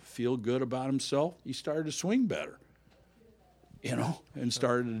feel good about himself, he started to swing better. And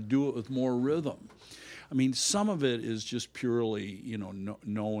started to do it with more rhythm. I mean, some of it is just purely,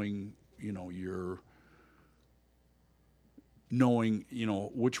 knowing, knowing,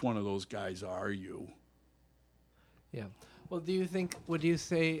 which one of those guys are you? Yeah. Well, would you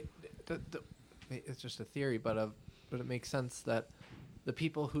say, it's just a theory, but it makes sense that the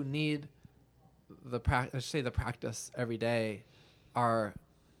people who need the practice every day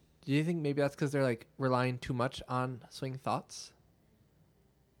do you think maybe that's because they're like relying too much on swing thoughts?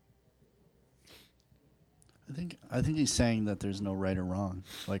 I think he's saying that there's no right or wrong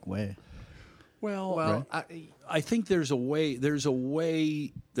way. Well, right? I think there's a way,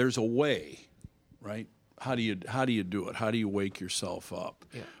 right? How do you do it? How do you wake yourself up?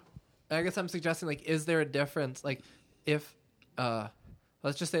 Yeah. I guess I'm suggesting, is there a difference? Like, if,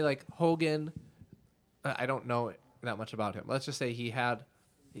 let's just say, Hogan, I don't know that much about him. Let's just say he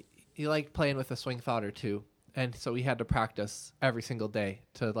liked playing with a swing thought or two, and so he had to practice every single day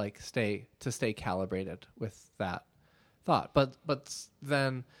to stay calibrated with that thought. But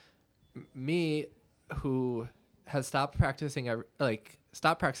then me, who has stopped practicing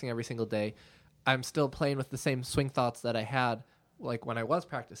every single day, I'm still playing with the same swing thoughts that I had when I was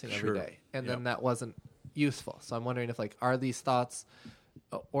practicing every day, and then that wasn't useful. So I'm wondering if are these thoughts,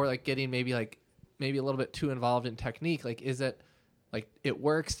 or getting maybe a little bit too involved in technique. Is it it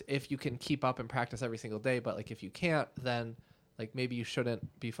works if you can keep up and practice every single day, but if you can't, then maybe you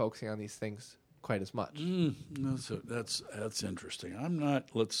shouldn't be focusing on these things quite as much. That's interesting. I'm not.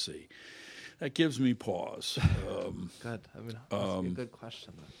 Let's see. That gives me pause. Good. I mean, that's a good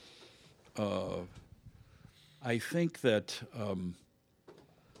question. I think that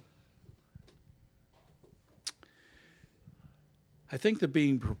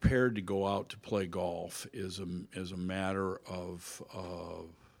being prepared to go out to play golf is a matter of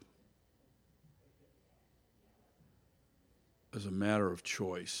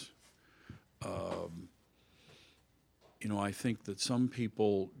choice. I think that some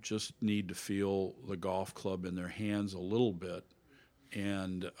people just need to feel the golf club in their hands a little bit,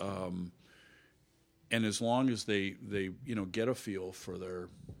 and as long as they get a feel for their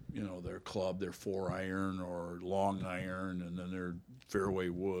club, their 4-iron or long iron, and then their fairway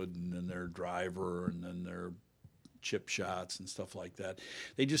wood, and then their driver, and then their chip shots and stuff like that.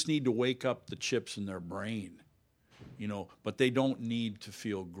 They just need to wake up the chips in their brain, but they don't need to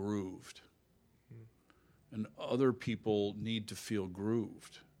feel grooved. And other people need to feel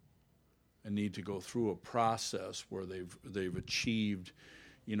grooved and need to go through a process where they've achieved,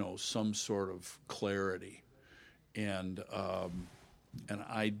 some sort of clarity. And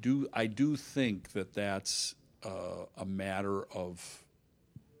I do think that that's a matter of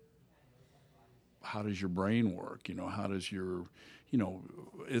how does your brain work? How does your,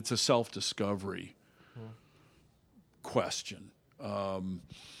 it's a self-discovery question.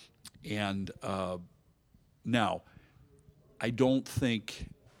 Now, don't think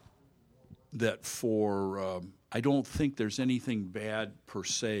that I don't think there's anything bad per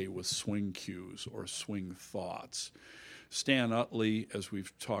se with swing cues or swing thoughts. Stan Utley, as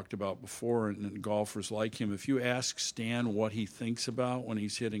we've talked about before, and golfers like him, if you ask Stan what he thinks about when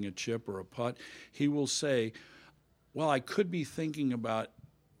he's hitting a chip or a putt, he will say, well, I could be thinking about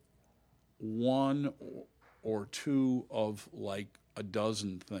one or two of like a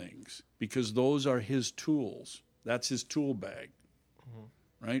dozen things, because those are his tools. That's his tool bag.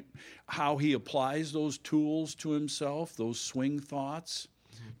 Right? How he applies those tools to himself, those swing thoughts,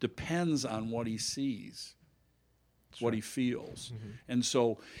 depends on what he sees, what he feels. And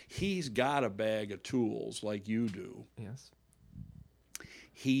so he's got a bag of tools like you do. Yes.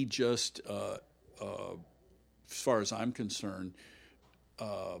 He just, as far as I'm concerned,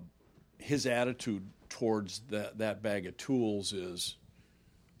 his attitude towards that bag of tools is,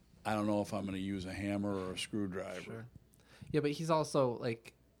 I don't know if I'm going to use a hammer or a screwdriver. Sure. Yeah, but he's also,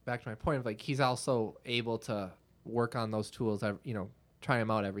 like, back to my point of, like, he's also able to work on those tools, try them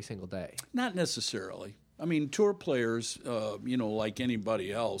out every single day. Not necessarily. I mean, tour players, like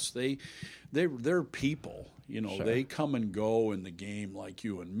anybody else, they're people. Sure. They come and go in the game like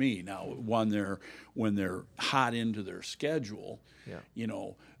you and me. Now, when they're hot into their schedule,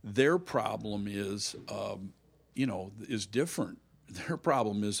 their problem is different. Their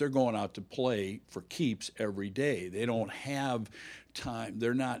problem is they're going out to play for keeps every day. They don't have time.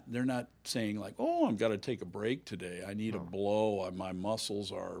 They're not saying like, oh, I've got to take a break today. I need a blow. My muscles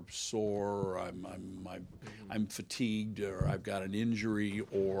are sore. I'm fatigued, or I've got an injury,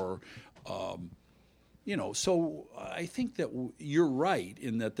 or So I think that you're right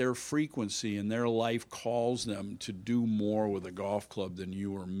in that their frequency and their life calls them to do more with a golf club than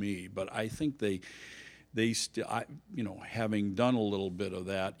you or me. But I think they still, having done a little bit of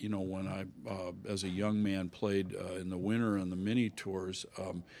that, when I, as a young man, played in the winter and the mini tours,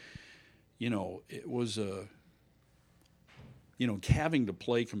 it was having to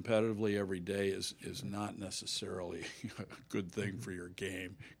play competitively every day is not necessarily a good thing for your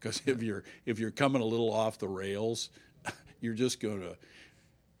game, because if you're coming a little off the rails, you're just going to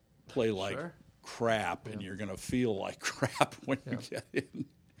play like crap, and you're going to feel like crap when you get in.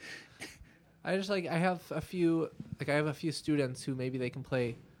 I have a few students who maybe they can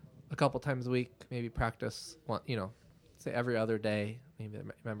play a couple times a week, maybe practice one, say every other day, maybe a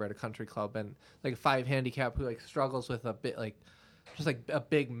member at a country club, and like a 5 handicap who like struggles with a bit, like just like a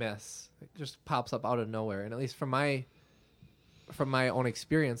big miss, it just pops up out of nowhere. And at least from my own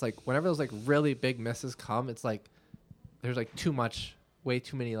experience, like whenever those like really big misses come, it's like there's like way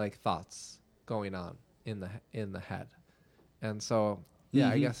too many like thoughts going on in the head. And so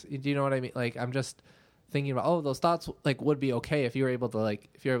I guess, do you know what I mean? Like, I'm just thinking about, those thoughts like would be okay if you're able to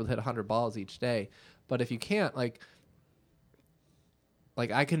hit 100 balls each day. But if you can't, like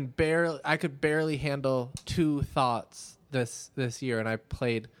I could barely handle 2 thoughts this year, and I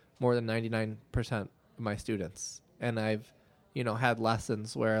played more than 99% of my students. And I've, had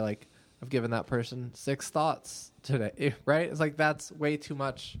lessons where like I've given that person 6 thoughts today, right? It's like, that's way too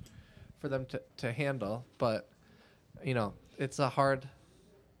much for them to handle. But, it's a hard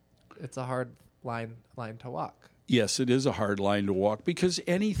line to walk. Yes, it is a hard line to walk, because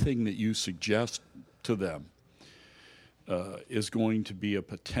anything that you suggest to them is going to be a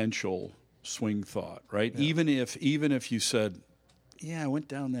potential swing thought, right? Yeah. Even if you said, I went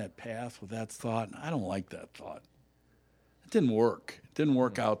down that path with that thought, and I don't like that thought. It didn't work. It didn't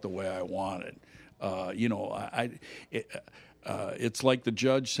work out the way I wanted. It's like the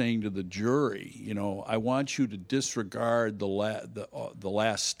judge saying to the jury, I want you to disregard the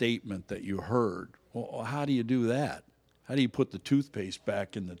last statement that you heard. Well, how do you do that? How do you put the toothpaste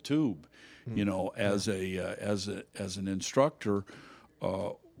back in the tube? As an instructor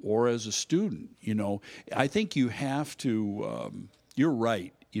or as a student, I think you have to. You're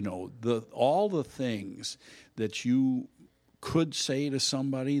right. All the things that you could say to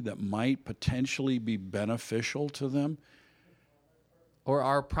somebody that might potentially be beneficial to them, or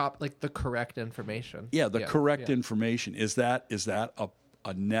are the correct information. Yeah, the correct information. Is that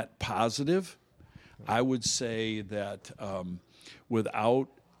a net positive? I would say that without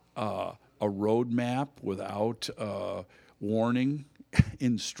a roadmap, without warning,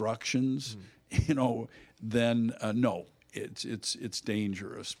 instructions, then no, it's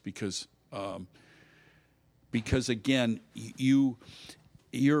dangerous, because again,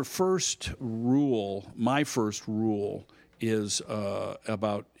 your first rule, my first rule is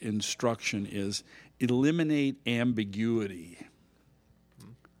about instruction is eliminate ambiguity.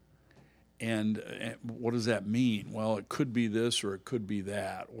 And what does that mean? Well, it could be this or it could be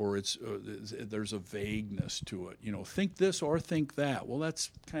that, or there's a vagueness to it. Think this or think that. Well, that's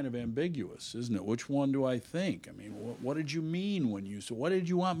kind of ambiguous, isn't it? Which one do I think? I mean, what did you mean when you said, what did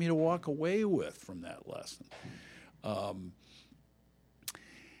you want me to walk away with from that lesson?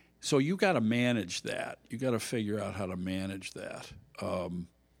 So you got to manage that. You got to figure out how to manage that.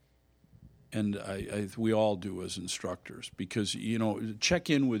 And we all do as instructors, because, check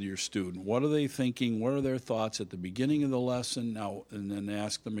in with your student. What are they thinking? What are their thoughts at the beginning of the lesson? Now, and then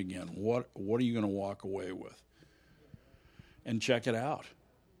ask them again, what are you going to walk away with? And check it out.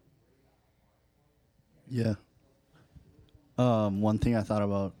 Yeah. One thing I thought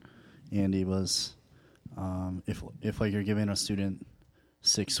about, Andy, was if like you're giving a student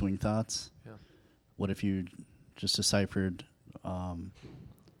 6 swing thoughts, what if you just deciphered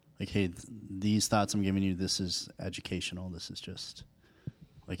like, hey, these thoughts I'm giving you, this is educational. This is just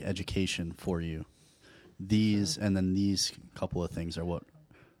like education for you. These and then these couple of things are what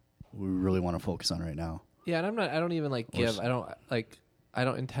we really want to focus on right now. Yeah, and I don't even give. I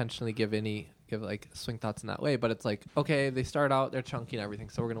don't intentionally give like swing thoughts in that way. But it's like, okay, they start out, they're chunky and everything,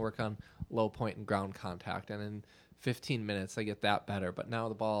 so we're gonna work on low point and ground contact, and in 15 minutes I get that better. But now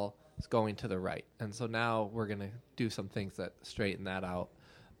the ball is going to the right, and so now we're gonna do some things that straighten that out.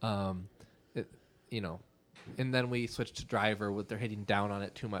 And then we switch to driver with they're hitting down on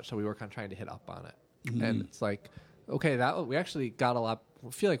it too much, so we work on trying to hit up on it. Mm-hmm. And it's like, okay, that we actually got a lot.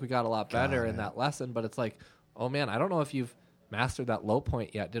 Feel like we got a lot better in that lesson, but it's like, oh man, I don't know if you've mastered that low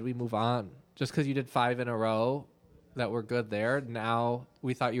point yet. Did we move on just because you did 5 in a row that were good there? Now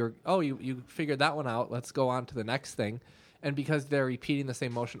we thought you figured that one out. Let's go on to the next thing. And because they're repeating the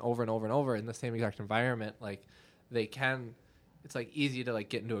same motion over and over and over in the same exact environment, like it's like easy to like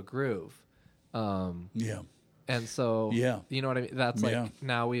get into a groove. And so, you know what I mean? That's like,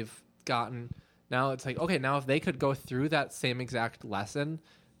 now it's like, okay, now if they could go through that same exact lesson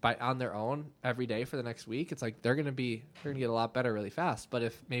on their own every day for the next week, it's like they're going to get a lot better really fast. But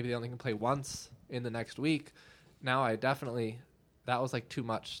if maybe they only can play once in the next week, now that was like too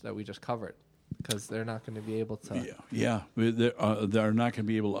much that we just covered, because they're not going to be able to. They're not going to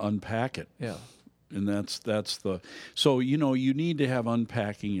be able to unpack it. Yeah. And so you need to have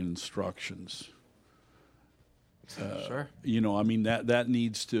unpacking instructions. Sure. I mean that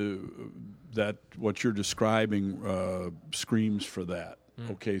needs to, that what you're describing screams for that.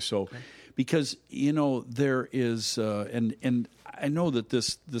 Okay, so because there is and I know that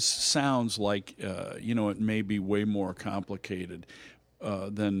this sounds like it may be way more complicated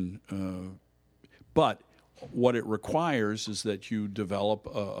than but what it requires is that you develop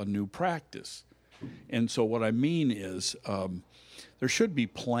a new practice. And so what I mean is there should be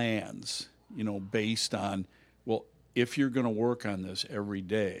plans, based on, well, if you're going to work on this every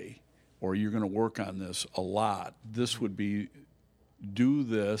day, or you're going to work on this a lot, this would be do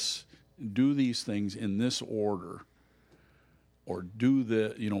these things in this order, or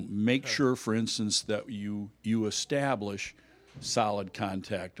make sure, for instance, that you establish solid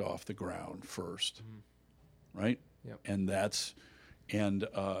contact off the ground first, right? Yep. And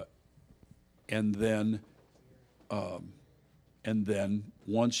then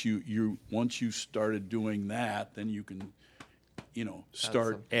once you started doing that, then you can,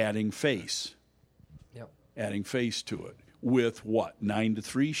 start adding face. Yep. Adding face to it with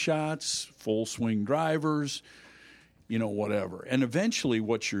 9-3 shots, full swing drivers, whatever. And eventually,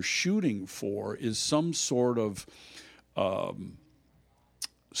 what you're shooting for is some sort of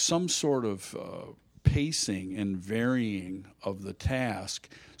pacing and varying of the task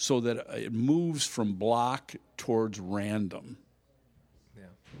so that it moves from block towards random,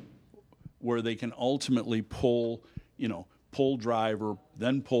 where they can ultimately pull driver,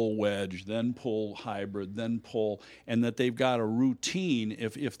 then pull wedge, then pull hybrid, then pull, and that they've got a routine.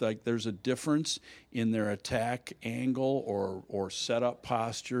 If like there's a difference in their attack angle or setup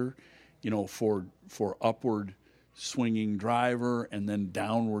posture, for upward swinging driver and then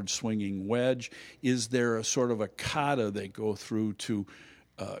downward swinging wedge, is there a sort of a kata they go through to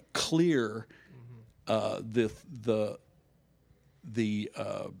clear the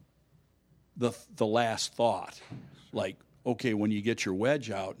last thought? Like, okay, when you get your wedge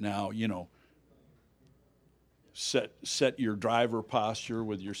out now, set your driver posture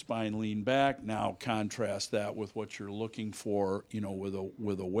with your spine lean back. Now contrast that with what you're looking for,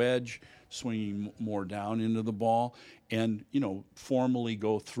 with a wedge swinging more down into the ball, and formally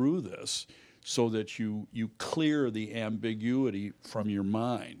go through this so that you clear the ambiguity from your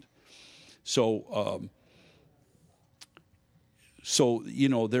mind. So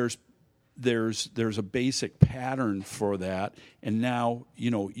there's a basic pattern for that, and now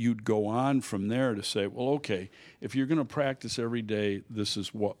you'd go on from there to say, well, okay, if you're going to practice every day, this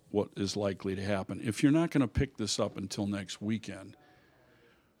is what is likely to happen. If you're not going to pick this up until next weekend,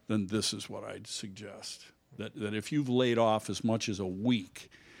 then this is what I'd suggest. That if you've laid off as much as a week,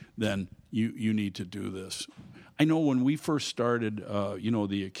 then you need to do this. I know when we first started,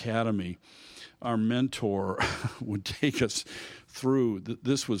 the academy, our mentor would take us through.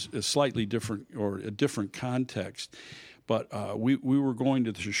 This was a slightly different or a different context, but we were going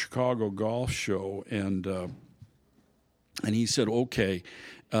to the Chicago Golf Show, and he said, okay,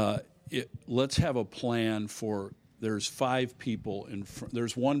 let's have a plan for. There's 5 people in front.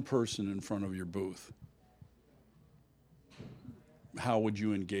 There's one person in front of your booth. How would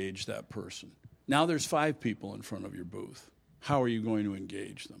you engage that person? Now there's 5 people in front of your booth. How are you going to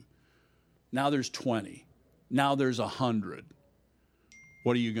engage them? Now there's 20. Now there's 100.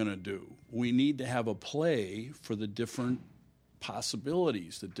 What are you going to do? We need to have a play for the different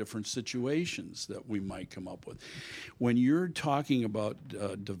possibilities, the different situations that we might come up with. When you're talking about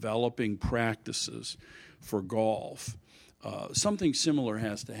developing practices for golf, something similar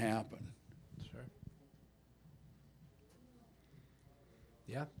has to happen. Sure.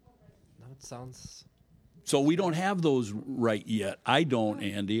 Yeah. No, it sounds. So we don't have those right yet. I don't,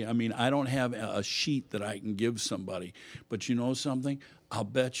 Andy. I mean, I don't have a sheet that I can give somebody. But you know something? I'll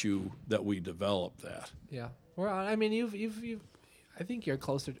bet you that we develop that. Yeah. Well, I mean, you've I think you're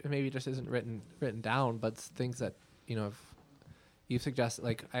closer. Maybe it just isn't written down, but it's things that if you've suggested.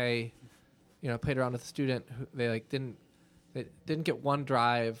 Like I played around with a student who they didn't get one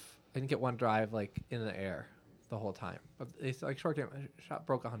drive. They didn't get one drive like in the air the whole time. But they short game shot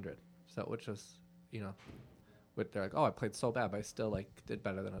broke 100. So which was they're like, oh, I played so bad, but I still did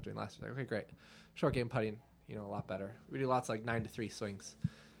better than I was doing last year. Like, okay, great. Short game putting, a lot better. We do lots of 9-3 swings.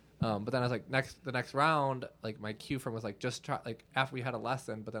 But then I was like, the next round, my cue from was just try, after we had a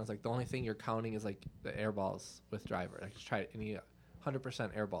lesson, but then I was like, the only thing you're counting is the air balls with driver. Just try it, and you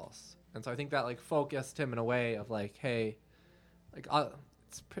 100% air balls. And so I think that focused him in a way of hey,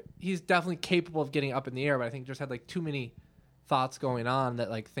 he's definitely capable of getting up in the air, but I think just had too many thoughts going on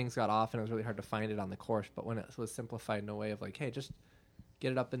that things got off, and it was really hard to find it on the course. But when it was simplified in a way of hey, just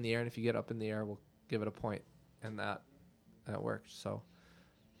get it up in the air, and if you get up in the air, we'll give it a point, and that worked. So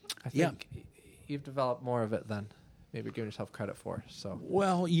I think you've developed more of it than maybe you're giving yourself credit for. So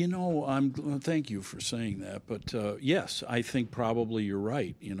well, thank you for saying that. But yes, I think probably you're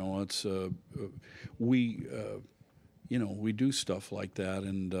right. It's we do stuff like that,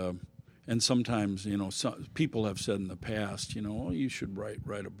 and sometimes some people have said in the past, oh, you should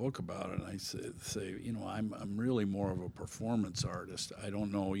write a book about it. And I say, I'm really more of a performance artist. I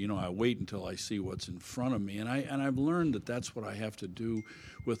don't know, I wait until I see what's in front of me, and I've learned that that's what I have to do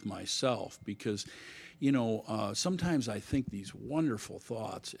with myself, because sometimes I think these wonderful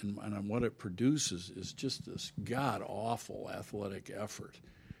thoughts, and what it produces is just this god awful athletic effort,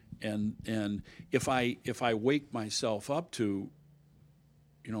 and if I wake myself up to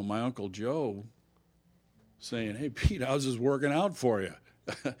my Uncle Joe saying, hey, Pete, how's this working out for you?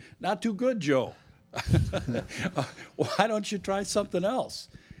 Not too good, Joe. Why don't you try something else?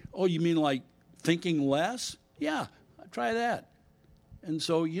 Oh, you mean thinking less? Yeah, try that. And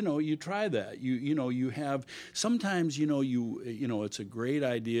so, you try that. You have, sometimes, it's a great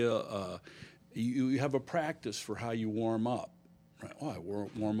idea. You have a practice for how you warm up. Right? Oh, I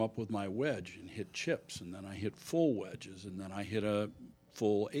warm up with my wedge and hit chips, and then I hit full wedges, and then I hit a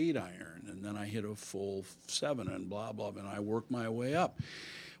full 8-iron, and then I hit a full 7, and blah, blah, and I work my way up.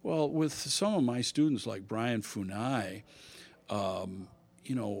 Well, with some of my students like Brian Funai,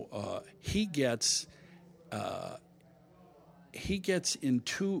 he gets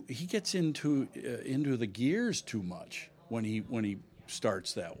into the gears too much when he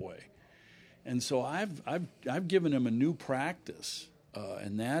starts that way. And so I've given him a new practice,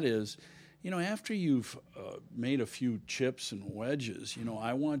 and that is, after you've made a few chips and wedges,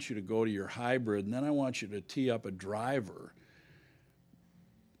 I want you to go to your hybrid, and then I want you to tee up a driver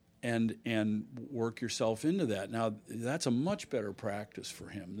and work yourself into that. Now, that's a much better practice for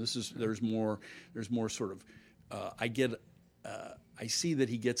him. There's more sort of I see that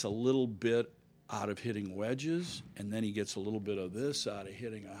he gets a little bit out of hitting wedges, and then he gets a little bit of this out of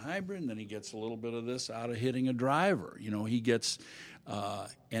hitting a hybrid, and then he gets a little bit of this out of hitting a driver. He gets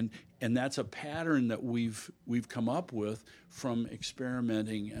and that's a pattern that we've come up with from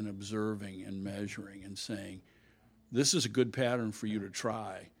experimenting and observing and measuring and saying, this is a good pattern for you to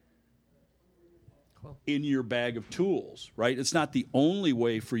try. in your bag of tools, right? It's not the only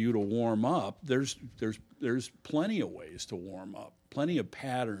way for you to warm up. There's plenty of ways to warm up, plenty of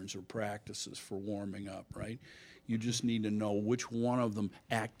patterns or practices for warming up, right? You just need to know which one of them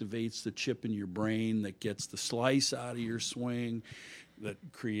activates the chip in your brain that gets the slice out of your swing, that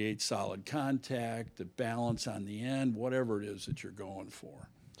creates solid contact, the balance on the end, whatever it is that you're going for.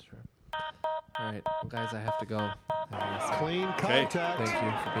 Sure. All right, well, guys, I have to go. Clean Okay. contact. Thank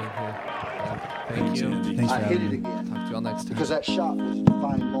you for being here. Yeah, thank Thanks, you. Andy. Thanks for I hit having it me. again. Talk to you all next time. Because that shot was a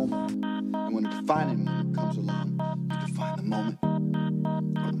defining moment. And when a defining moment comes along, you define the moment.